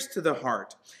pierced to the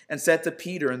heart and said to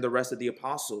Peter and the rest of the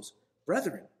apostles,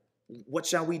 "Brethren, what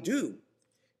shall we do?"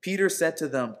 Peter said to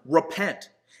them,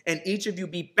 "Repent, and each of you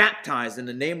be baptized in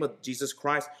the name of Jesus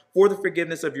Christ for the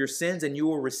forgiveness of your sins, and you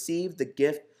will receive the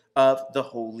gift of the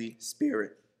Holy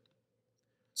Spirit."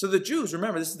 So the Jews,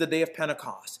 remember, this is the day of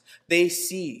Pentecost. They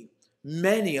see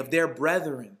many of their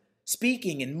brethren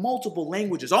speaking in multiple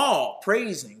languages, all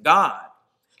praising God.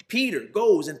 Peter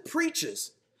goes and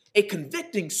preaches a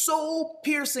convicting,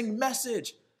 soul-piercing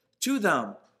message to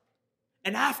them.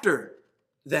 And after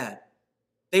that,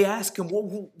 they ask him,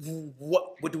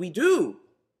 what do we do?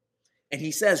 And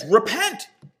he says, "Repent."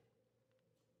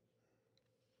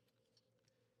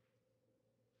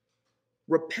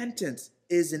 Repentance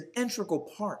is an integral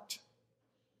part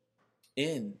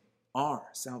in our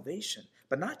salvation.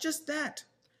 But not just that,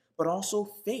 but also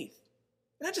faith.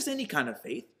 Not just any kind of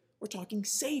faith. We're talking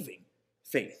saving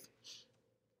faith.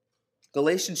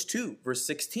 Galatians 2, verse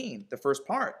 16, the first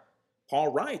part.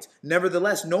 Paul writes,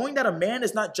 "Nevertheless, knowing that a man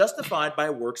is not justified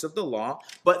by works of the law,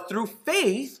 but through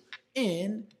faith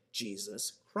in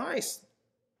Jesus Christ."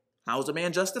 How is a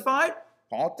man justified?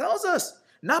 Paul tells us,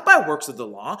 not by works of the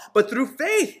law, but through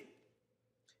faith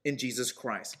in Jesus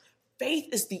Christ.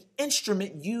 Faith is the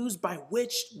instrument used by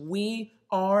which we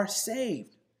are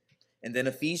saved. And then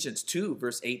Ephesians 2,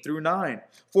 verse 8 through 9.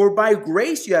 "For by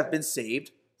grace you have been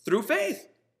saved through faith.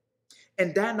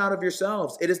 And that not of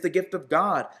yourselves. It is the gift of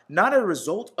God, not a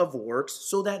result of works,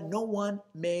 so that no one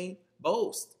may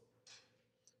boast."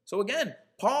 So again,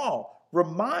 Paul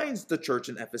reminds the church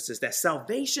in Ephesus that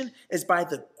salvation is by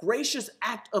the gracious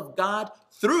act of God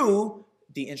through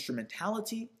the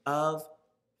instrumentality of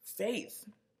faith.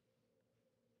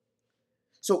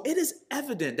 So it is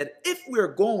evident that if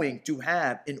we're going to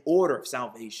have an order of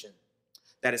salvation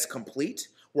that is complete,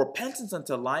 repentance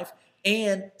unto life,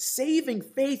 and saving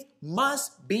faith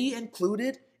must be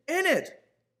included in it.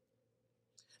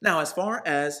 Now, as far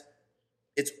as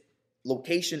its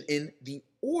location in the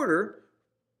order,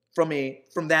 from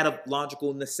that of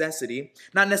logical necessity,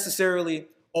 not necessarily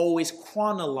always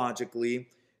chronologically,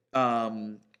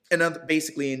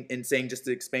 basically in saying, just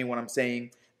to explain what I'm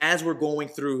saying, as we're going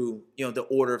through, the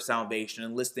order of salvation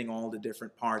and listing all the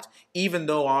different parts, even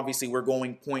though obviously we're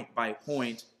going point by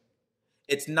point,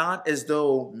 it's not as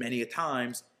though many a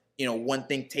times, one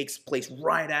thing takes place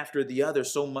right after the other.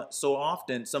 So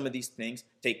often, some of these things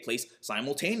take place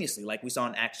simultaneously, like we saw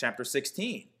in Acts chapter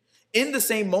 16. In the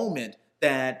same moment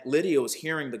that Lydia was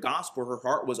hearing the gospel, her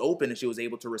heart was open and she was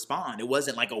able to respond. It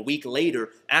wasn't like a week later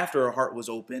after her heart was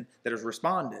open that it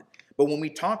responded. But when we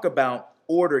talk about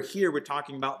order here, we're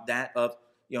talking about that of,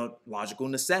 logical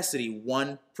necessity.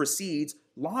 One precedes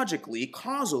logically,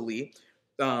 causally,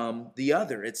 the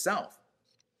other itself.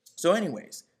 So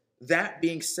anyways, that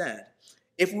being said,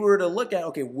 if we were to look at,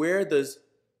 where does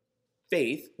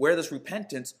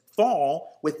repentance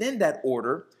fall within that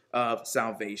order of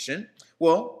salvation?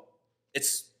 Well,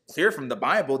 it's clear from the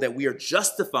Bible that we are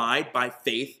justified by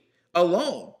faith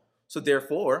alone. So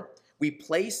therefore, we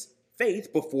place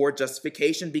faith before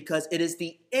justification because it is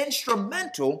the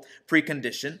instrumental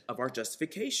precondition of our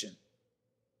justification.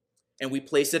 And we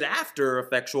place it after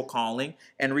effectual calling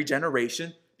and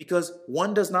regeneration because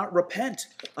one does not repent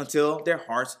until their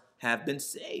hearts have been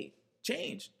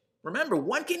changed. Remember,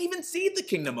 one can't even see the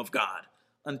kingdom of God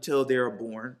until they are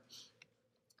born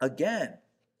again.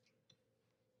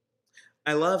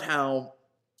 I love how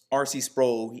R.C.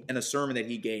 Sproul, in a sermon that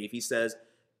he gave, he says,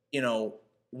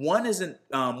 one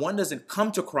doesn't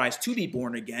come to Christ to be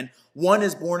born again. One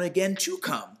is born again to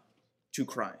come to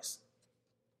Christ.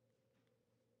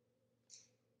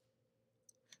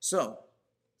 So,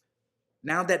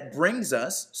 now that brings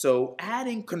us,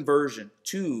 adding conversion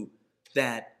to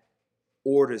that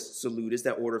ordo salutis,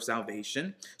 that order of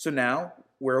salvation. So now,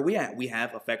 where are we at? We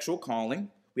have effectual calling,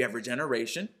 we have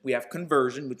regeneration, we have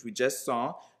conversion, which we just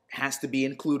saw, has to be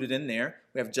included in there.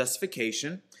 We have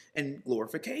justification and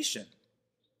glorification.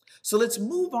 So let's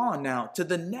move on now to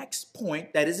the next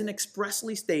point that isn't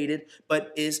expressly stated,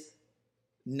 but is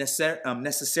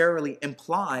necessarily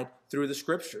implied through the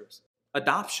scriptures.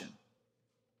 Adoption.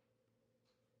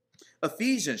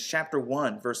 Ephesians chapter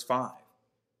 1, verse 5.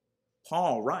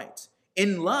 Paul writes,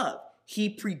 "In love, he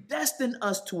predestined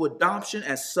us to adoption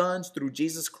as sons through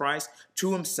Jesus Christ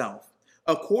to himself,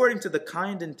 according to the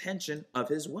kind intention of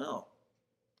his will."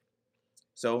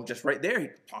 So just right there, he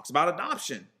talks about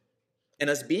adoption. And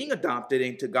us being adopted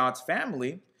into God's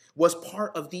family was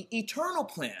part of the eternal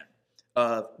plan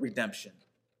of redemption.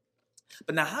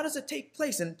 But now, how does it take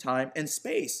place in time and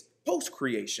space,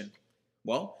 post-creation?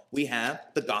 Well, we have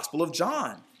the Gospel of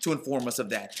John to inform us of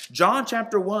that. John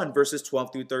chapter 1, verses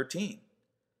 12 through 13.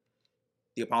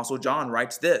 The Apostle John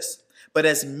writes this, "But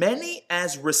as many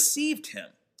as received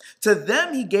him, to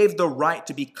them he gave the right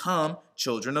to become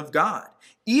children of God,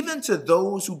 even to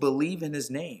those who believe in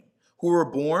his name, who were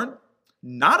born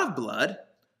not of blood,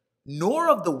 nor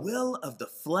of the will of the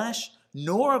flesh,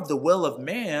 nor of the will of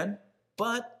man,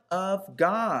 but of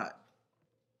God."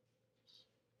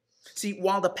 See,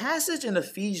 while the passage in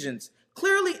Ephesians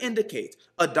clearly indicates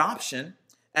adoption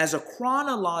as a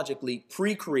chronologically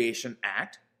pre-creation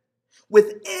act,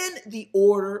 within the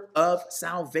order of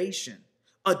salvation,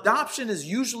 adoption is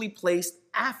usually placed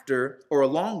after, or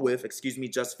along with,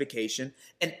 justification,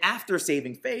 and after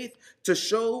saving faith, to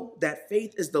show that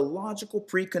faith is the logical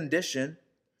precondition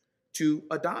to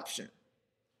adoption.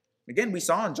 Again, we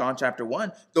saw in John chapter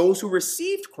 1, those who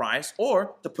received Christ,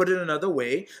 or to put it another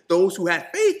way, those who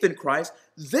had faith in Christ,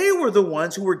 they were the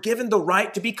ones who were given the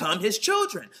right to become his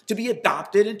children, to be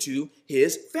adopted into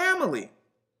his family.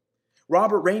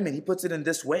 Robert Raymond, he puts it in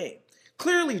this way.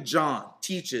 Clearly, John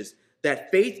teaches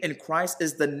that faith in Christ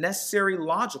is the necessary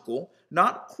logical,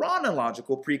 not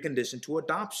chronological precondition to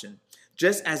adoption,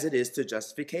 just as it is to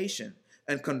justification.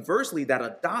 And conversely, that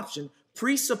adoption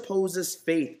presupposes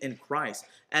faith in Christ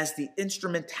as the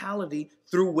instrumentality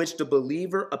through which the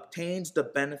believer obtains the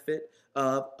benefit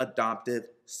of adoptive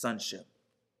sonship.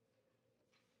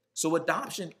 So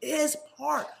adoption is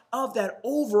part of that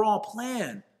overall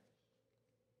plan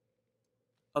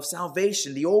of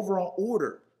salvation, the overall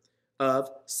order of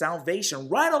salvation,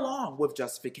 right along with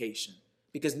justification.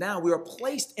 Because now we are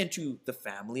placed into the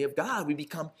family of God. We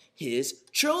become his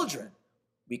children.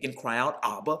 We can cry out,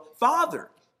 "Abba,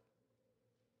 Father."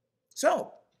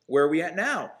 So, where are we at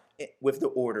now with the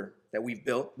order that we've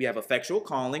built? We have effectual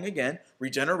calling, again,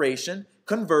 regeneration,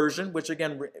 conversion, which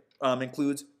again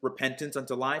includes repentance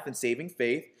unto life and saving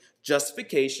faith,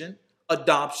 justification,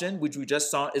 Adoption, which we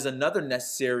just saw, is another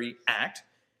necessary act,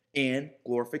 and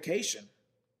glorification.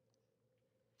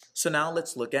 So now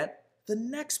let's look at the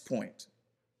next point.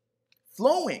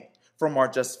 Flowing from our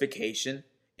justification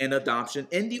and adoption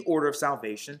in the order of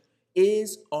salvation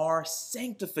is our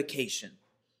sanctification.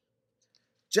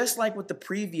 Just like with the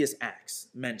previous acts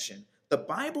mentioned, the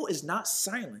Bible is not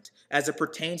silent as it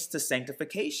pertains to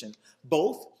sanctification,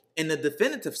 both in the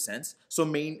definitive sense, so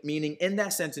meaning in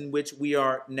that sense in which we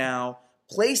are now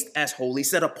placed as holy,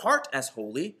 set apart as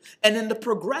holy, and in the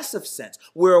progressive sense,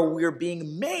 where we're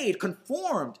being made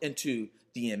conformed into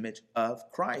the image of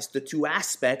Christ, the two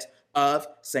aspects of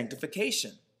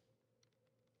sanctification.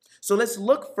 So let's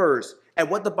look first at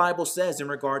what the Bible says in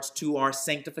regards to our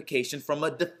sanctification from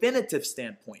a definitive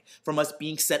standpoint, from us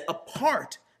being set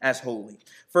apart as holy.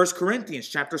 1 Corinthians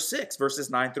chapter 6, verses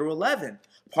 9 through 11.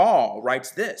 Paul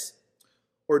writes this,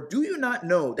 "Or do you not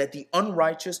know that the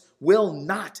unrighteous will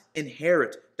not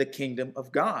inherit the kingdom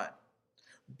of God?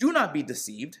 Do not be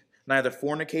deceived. Neither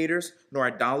fornicators, nor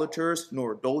idolaters,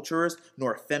 nor adulterers,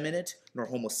 nor effeminate, nor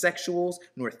homosexuals,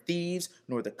 nor thieves,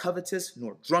 nor the covetous,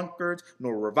 nor drunkards,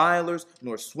 nor revilers,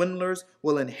 nor swindlers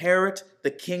will inherit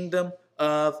the kingdom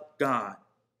of God.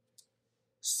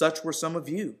 Such were some of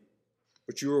you,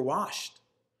 but you were washed,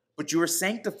 but you were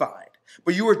sanctified,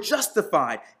 but you were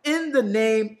justified in the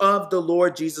name of the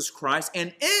Lord Jesus Christ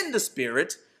and in the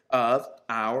Spirit of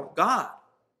our God."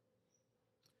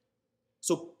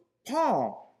 So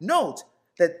Paul note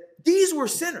that these were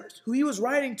sinners who he was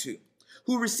writing to,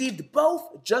 who received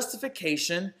both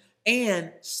justification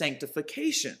and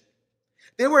sanctification.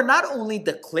 They were not only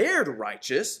declared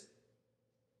righteous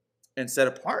and set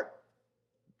apart,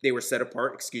 they were set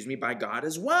apart, by God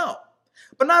as well.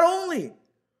 But not only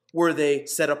were they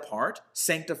set apart,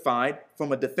 sanctified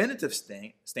from a definitive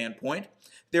standpoint,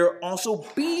 they're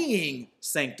also being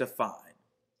sanctified.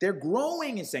 They're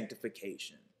growing in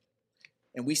sanctification.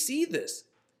 And we see this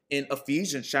in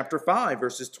Ephesians chapter 5,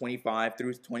 verses 25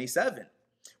 through 27,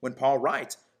 when Paul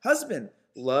writes, "Husband,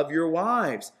 love your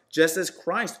wives, just as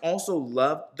Christ also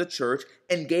loved the church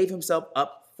and gave himself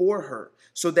up for her,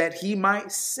 so that he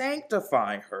might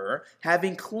sanctify her,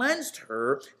 having cleansed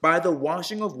her by the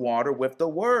washing of water with the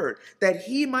word, that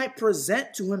he might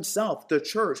present to himself the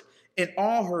church in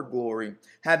all her glory,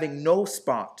 having no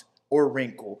spot or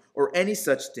wrinkle or any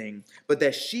such thing, but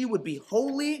that she would be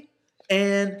holy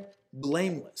and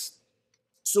blameless."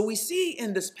 So we see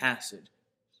in this passage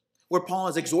where Paul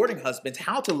is exhorting husbands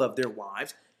how to love their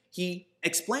wives, he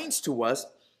explains to us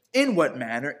in what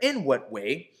manner, in what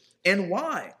way, and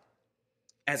why,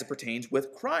 as it pertains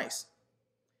with Christ.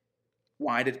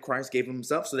 Why did Christ give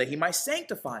himself? So that he might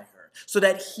sanctify her, so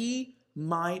that he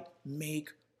might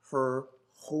make her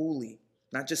holy,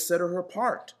 not just set her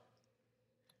apart,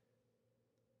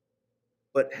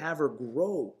 but have her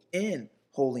grow in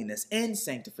holiness and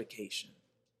sanctification.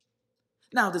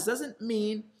 Now, this doesn't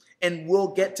mean, and we'll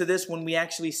get to this when we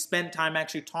actually spend time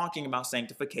actually talking about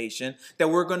sanctification, that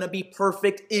we're going to be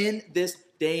perfect in this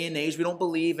day and age. We don't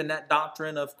believe in that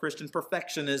doctrine of Christian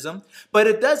perfectionism, but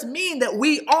it does mean that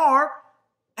we are,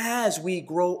 as we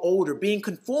grow older, being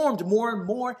conformed more and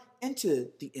more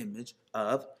into the image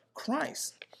of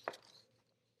Christ.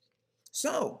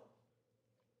 So,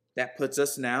 that puts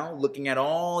us now looking at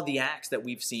all the acts that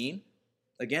we've seen.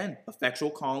 Again, effectual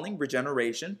calling,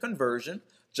 regeneration, conversion,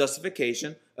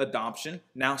 justification, adoption,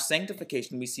 now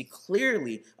sanctification. We see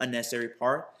clearly a necessary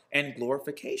part, and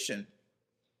glorification.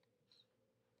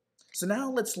 So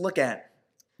now let's look at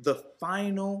the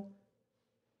final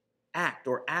act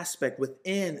or aspect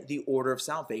within the order of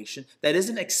salvation that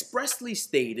isn't expressly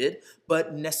stated,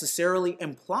 but necessarily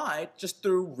implied just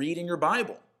through reading your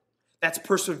Bible. That's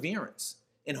perseverance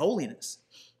in holiness.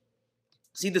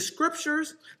 See, the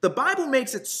scriptures, the Bible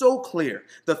makes it so clear,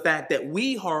 the fact that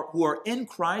we who are in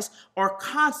Christ are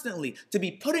constantly to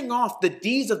be putting off the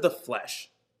deeds of the flesh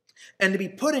and to be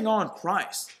putting on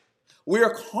Christ. We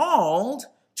are called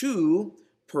to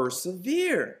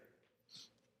persevere.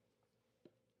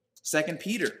 2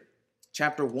 Peter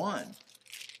chapter 1,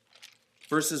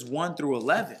 verses 1 through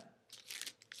 11.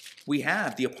 We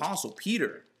have the apostle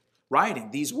Peter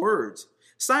writing these words.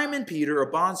 "Simon Peter, a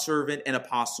bondservant and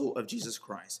apostle of Jesus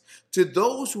Christ, to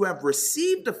those who have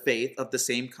received a faith of the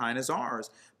same kind as ours,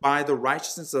 by the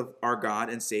righteousness of our God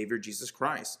and Savior Jesus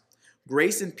Christ.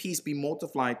 Grace and peace be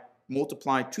multiplied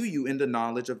to you in the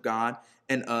knowledge of God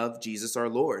and of Jesus our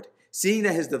Lord, seeing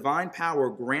that his divine power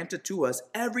granted to us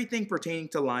everything pertaining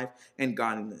to life and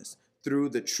godliness, through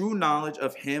the true knowledge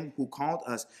of him who called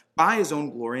us by his own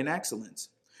glory and excellence.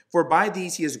 For by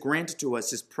these he has granted to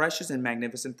us his precious and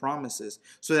magnificent promises,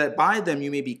 so that by them you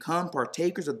may become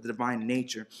partakers of the divine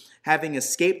nature, having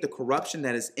escaped the corruption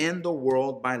that is in the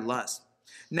world by lust.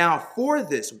 Now for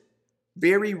this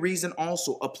very reason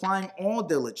also, applying all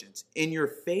diligence, in your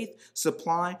faith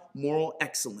supply moral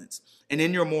excellence, and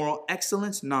in your moral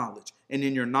excellence knowledge, and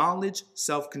in your knowledge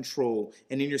self-control,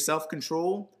 and in your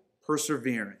self-control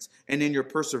perseverance, and in your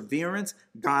perseverance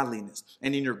godliness,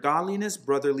 and in your godliness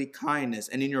brotherly kindness,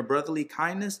 and in your brotherly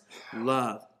kindness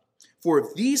love. For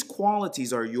if these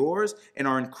qualities are yours and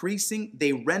are increasing,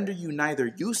 they render you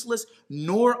neither useless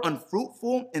nor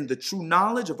unfruitful in the true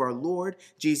knowledge of our Lord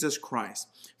Jesus Christ.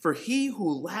 For he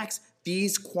who lacks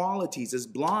these qualities is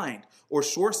blind or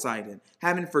short-sighted,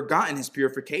 having forgotten his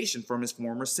purification from his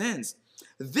former sins.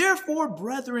 Therefore,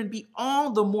 brethren, be all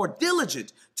the more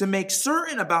diligent to make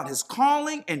certain about his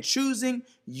calling and choosing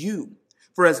you.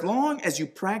 For as long as you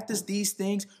practice these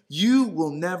things, you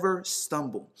will never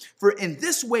stumble. For in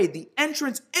this way, the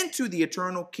entrance into the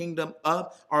eternal kingdom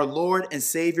of our Lord and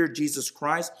Savior Jesus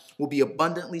Christ will be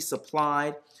abundantly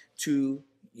supplied to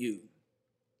you.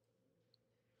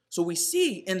 So we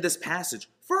see in this passage,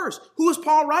 first, who is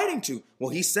Paul writing to?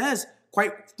 Well, he says,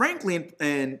 quite frankly,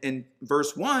 in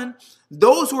verse 1,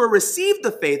 those who have received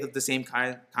the faith of the same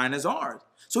kind as ours.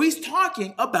 So he's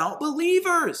talking about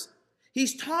believers.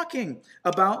 He's talking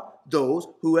about those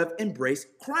who have embraced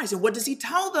Christ. And what does he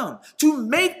tell them? To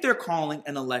make their calling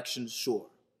and election sure.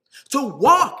 To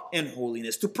walk in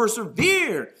holiness. To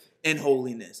persevere in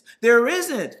holiness. There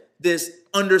isn't this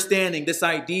understanding, this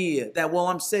idea that, well,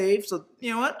 I'm saved, so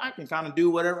you know what? I can kind of do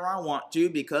whatever I want to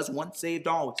because once saved,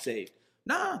 always saved.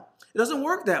 Nah, it doesn't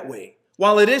work that way.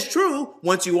 While it is true,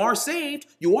 once you are saved,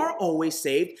 you are always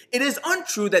saved. It is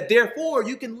untrue that therefore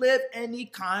you can live any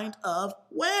kind of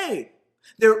way.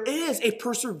 There is a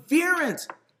perseverance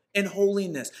in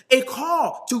holiness, a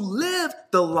call to live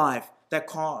the life that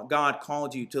God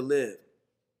called you to live.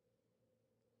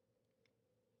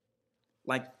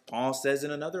 Like Paul says in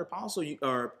another epistle, you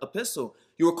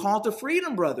are called to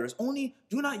freedom, brothers. Only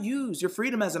do not use your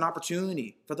freedom as an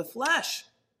opportunity for the flesh.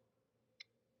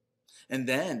 And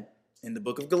then in the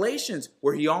book of Galatians,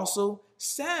 where he also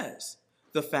says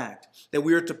the fact that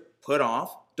we are to put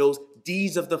off those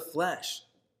deeds of the flesh.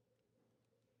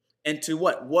 And to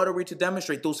what? What are we to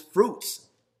demonstrate? Those fruits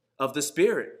of the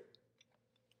Spirit.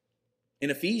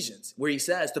 In Ephesians, where he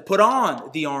says to put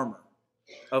on the armor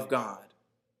of God.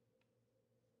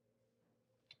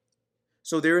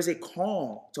 So there is a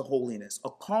call to holiness, a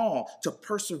call to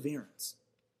perseverance.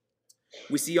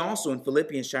 We see also in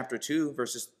Philippians chapter 2,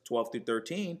 verses 12 through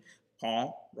 13,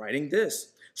 Paul writing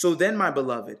this. So then, my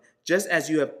beloved, just as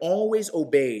you have always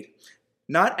obeyed,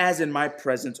 not as in my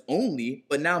presence only,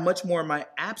 but now much more in my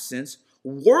absence,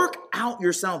 work out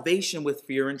your salvation with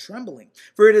fear and trembling.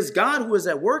 For it is God who is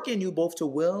at work in you both to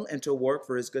will and to work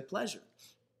for his good pleasure.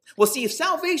 Well, see, if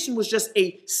salvation was just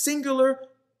a singular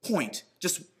point,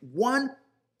 just one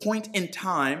point in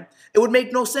time, it would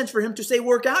make no sense for him to say,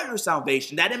 work out your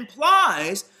salvation. That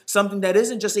implies something that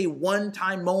isn't just a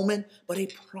one-time moment, but a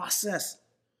process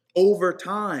over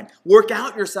time. Work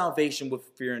out your salvation with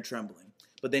fear and trembling.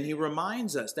 But then he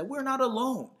reminds us that we're not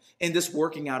alone in this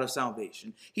working out of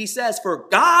salvation. He says, for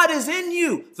God is in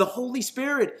you. The Holy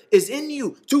Spirit is in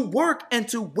you to work and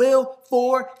to will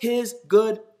for his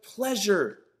good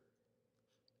pleasure.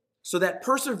 So that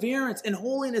perseverance in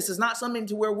holiness is not something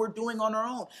to where we're doing on our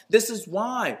own. This is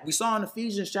why we saw in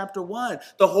Ephesians chapter 1,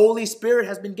 the Holy Spirit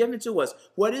has been given to us.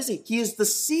 What is he? He is the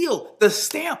seal, the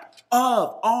stamp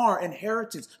of our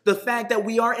inheritance. The fact that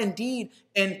we are indeed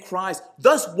in Christ.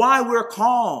 Thus why we're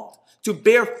called to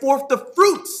bear forth the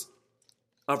fruits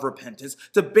of repentance,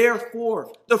 to bear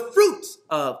forth the fruits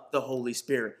of the Holy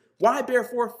Spirit. Why bear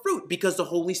forth fruit? Because the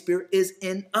Holy Spirit is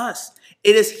in us.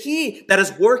 It is he that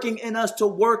is working in us to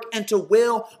work and to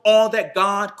will all that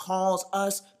God calls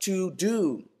us to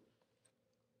do.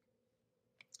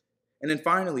 And then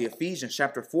finally, Ephesians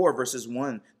chapter 4, verses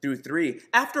 1 through 3.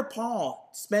 After Paul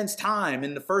spends time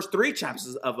in the first 3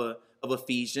 chapters of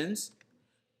Ephesians,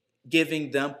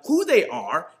 giving them who they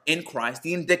are in Christ,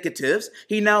 the indicatives,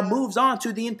 he now moves on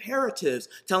to the imperatives,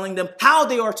 telling them how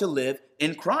they are to live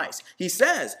in Christ. He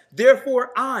says,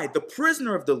 therefore I, the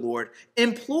prisoner of the Lord,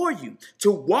 implore you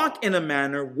to walk in a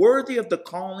manner worthy of the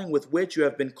calling with which you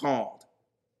have been called.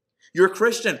 You're a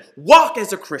Christian. Walk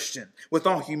as a Christian with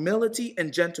all humility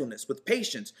and gentleness, with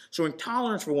patience, showing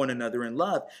tolerance for one another in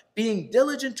love, being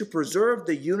diligent to preserve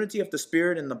the unity of the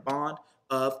Spirit in the bond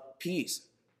of peace.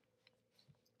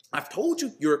 I've told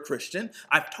you you're a Christian.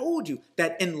 I've told you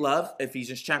that in love,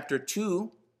 Ephesians chapter 2,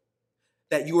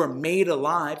 that you are made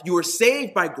alive. You are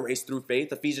saved by grace through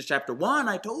faith. Ephesians chapter 1,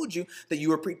 I told you that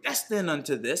you are predestined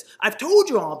unto this. I've told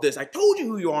you all this. I told you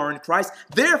who you are in Christ.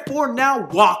 Therefore, now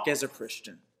walk as a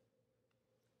Christian.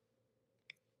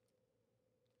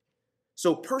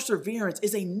 So perseverance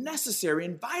is a necessary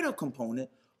and vital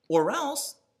component, or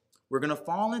else we're going to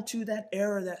fall into that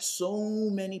error that so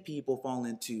many people fall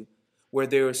into, where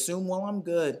they assume, well, I'm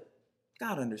good.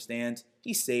 God understands.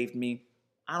 He saved me.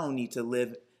 I don't need to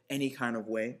live any kind of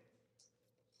way.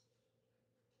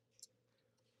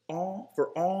 For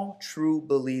all true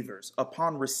believers,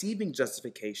 upon receiving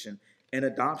justification and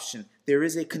adoption, there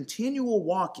is a continual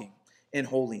walking in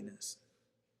holiness.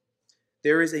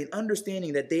 There is an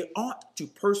understanding that they ought to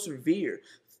persevere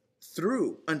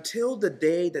through until the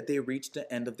day that they reach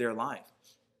the end of their life.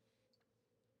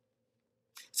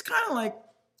 It's kind of like,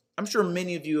 I'm sure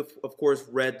many of you have, of course,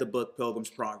 read the book Pilgrim's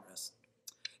Progress.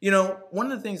 You know,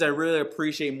 one of the things I really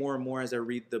appreciate more and more as I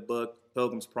read the book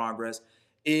Pilgrim's Progress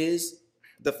is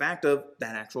the fact of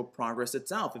that actual progress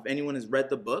itself. If anyone has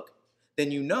read the book,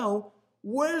 then you know,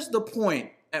 where's the point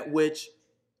at which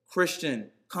Christian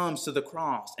comes to the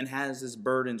cross and has his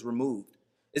burdens removed?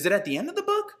 Is it at the end of the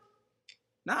book?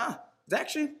 Nah, it's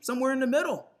actually somewhere in the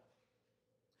middle.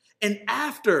 And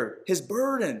after his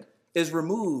burden is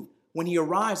removed, when he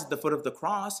arrives at the foot of the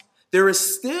cross, there is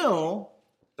still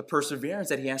the perseverance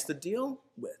that he has to deal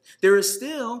with. There is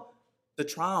still the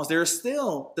trials. There is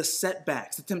still the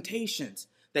setbacks, the temptations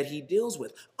that he deals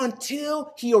with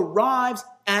until he arrives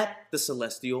at the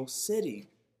celestial city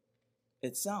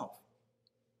itself.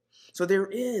 So there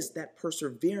is that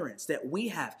perseverance that we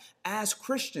have as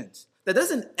Christians that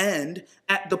doesn't end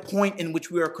at the point in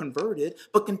which we are converted,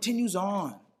 but continues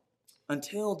on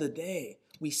until the day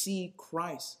we see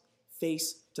Christ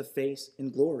face to face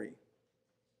in glory.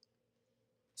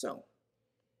 So,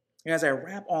 as I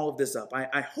wrap all of this up,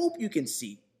 I hope you can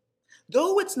see,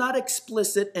 though it's not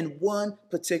explicit in one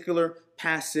particular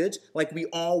passage like we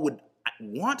all would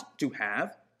want to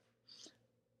have,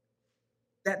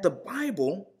 that the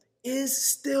Bible is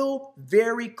still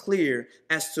very clear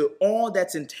as to all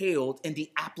that's entailed in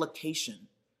the application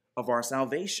of our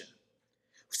salvation.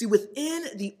 See, within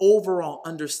the overall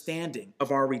understanding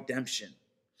of our redemption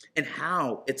and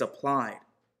how it's applied,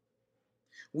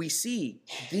 we see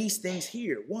these things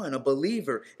here. One, a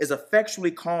believer is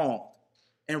effectually called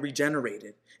and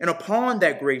regenerated. And upon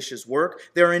that gracious work,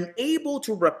 they're enabled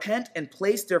to repent and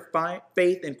place their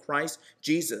faith in Christ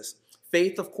Jesus.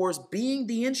 Faith, of course, being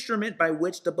the instrument by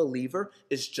which the believer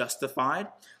is justified,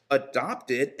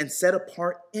 adopted, and set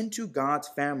apart into God's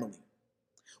family.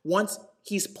 Once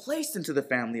he's placed into the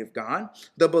family of God,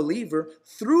 the believer,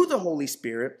 through the Holy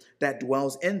Spirit that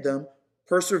dwells in them,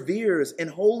 perseveres in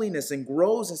holiness and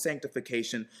grows in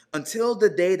sanctification until the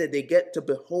day that they get to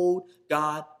behold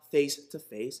God face to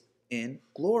face in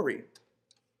glory.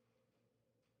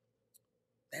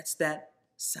 That's that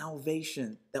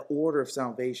salvation, that order of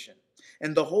salvation.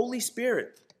 And the Holy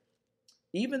Spirit,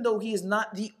 even though he is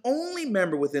not the only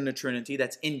member within the Trinity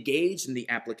that's engaged in the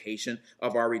application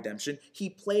of our redemption, he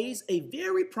plays a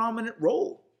very prominent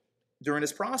role during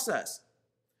this process.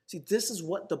 See, this is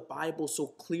what the Bible so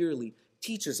clearly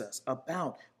teaches us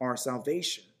about our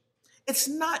salvation. It's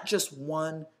not just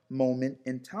one moment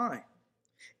in time.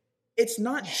 It's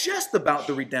not just about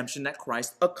the redemption that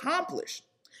Christ accomplished.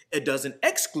 It doesn't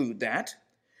exclude that,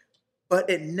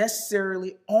 but it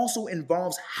necessarily also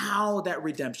involves how that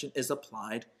redemption is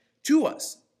applied to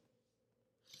us.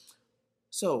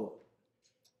 So,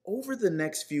 over the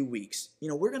next few weeks,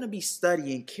 we're going to be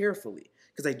studying carefully,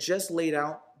 because I just laid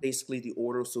out basically the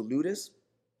Ordo Salutis.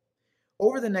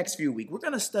 Over the next few weeks, we're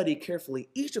going to study carefully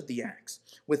each of the acts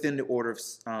within the order of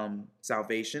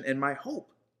salvation. And my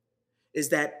hope is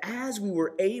that as we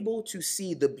were able to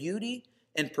see the beauty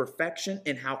and perfection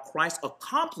in how Christ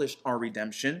accomplished our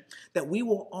redemption, that we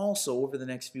will also, over the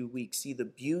next few weeks, see the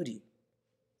beauty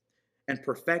and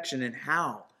perfection in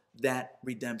how that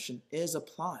redemption is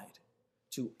applied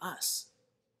to us,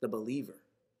 the believer.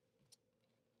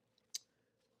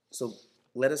 So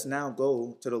let us now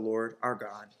go to the Lord our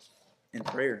God in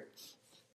prayer.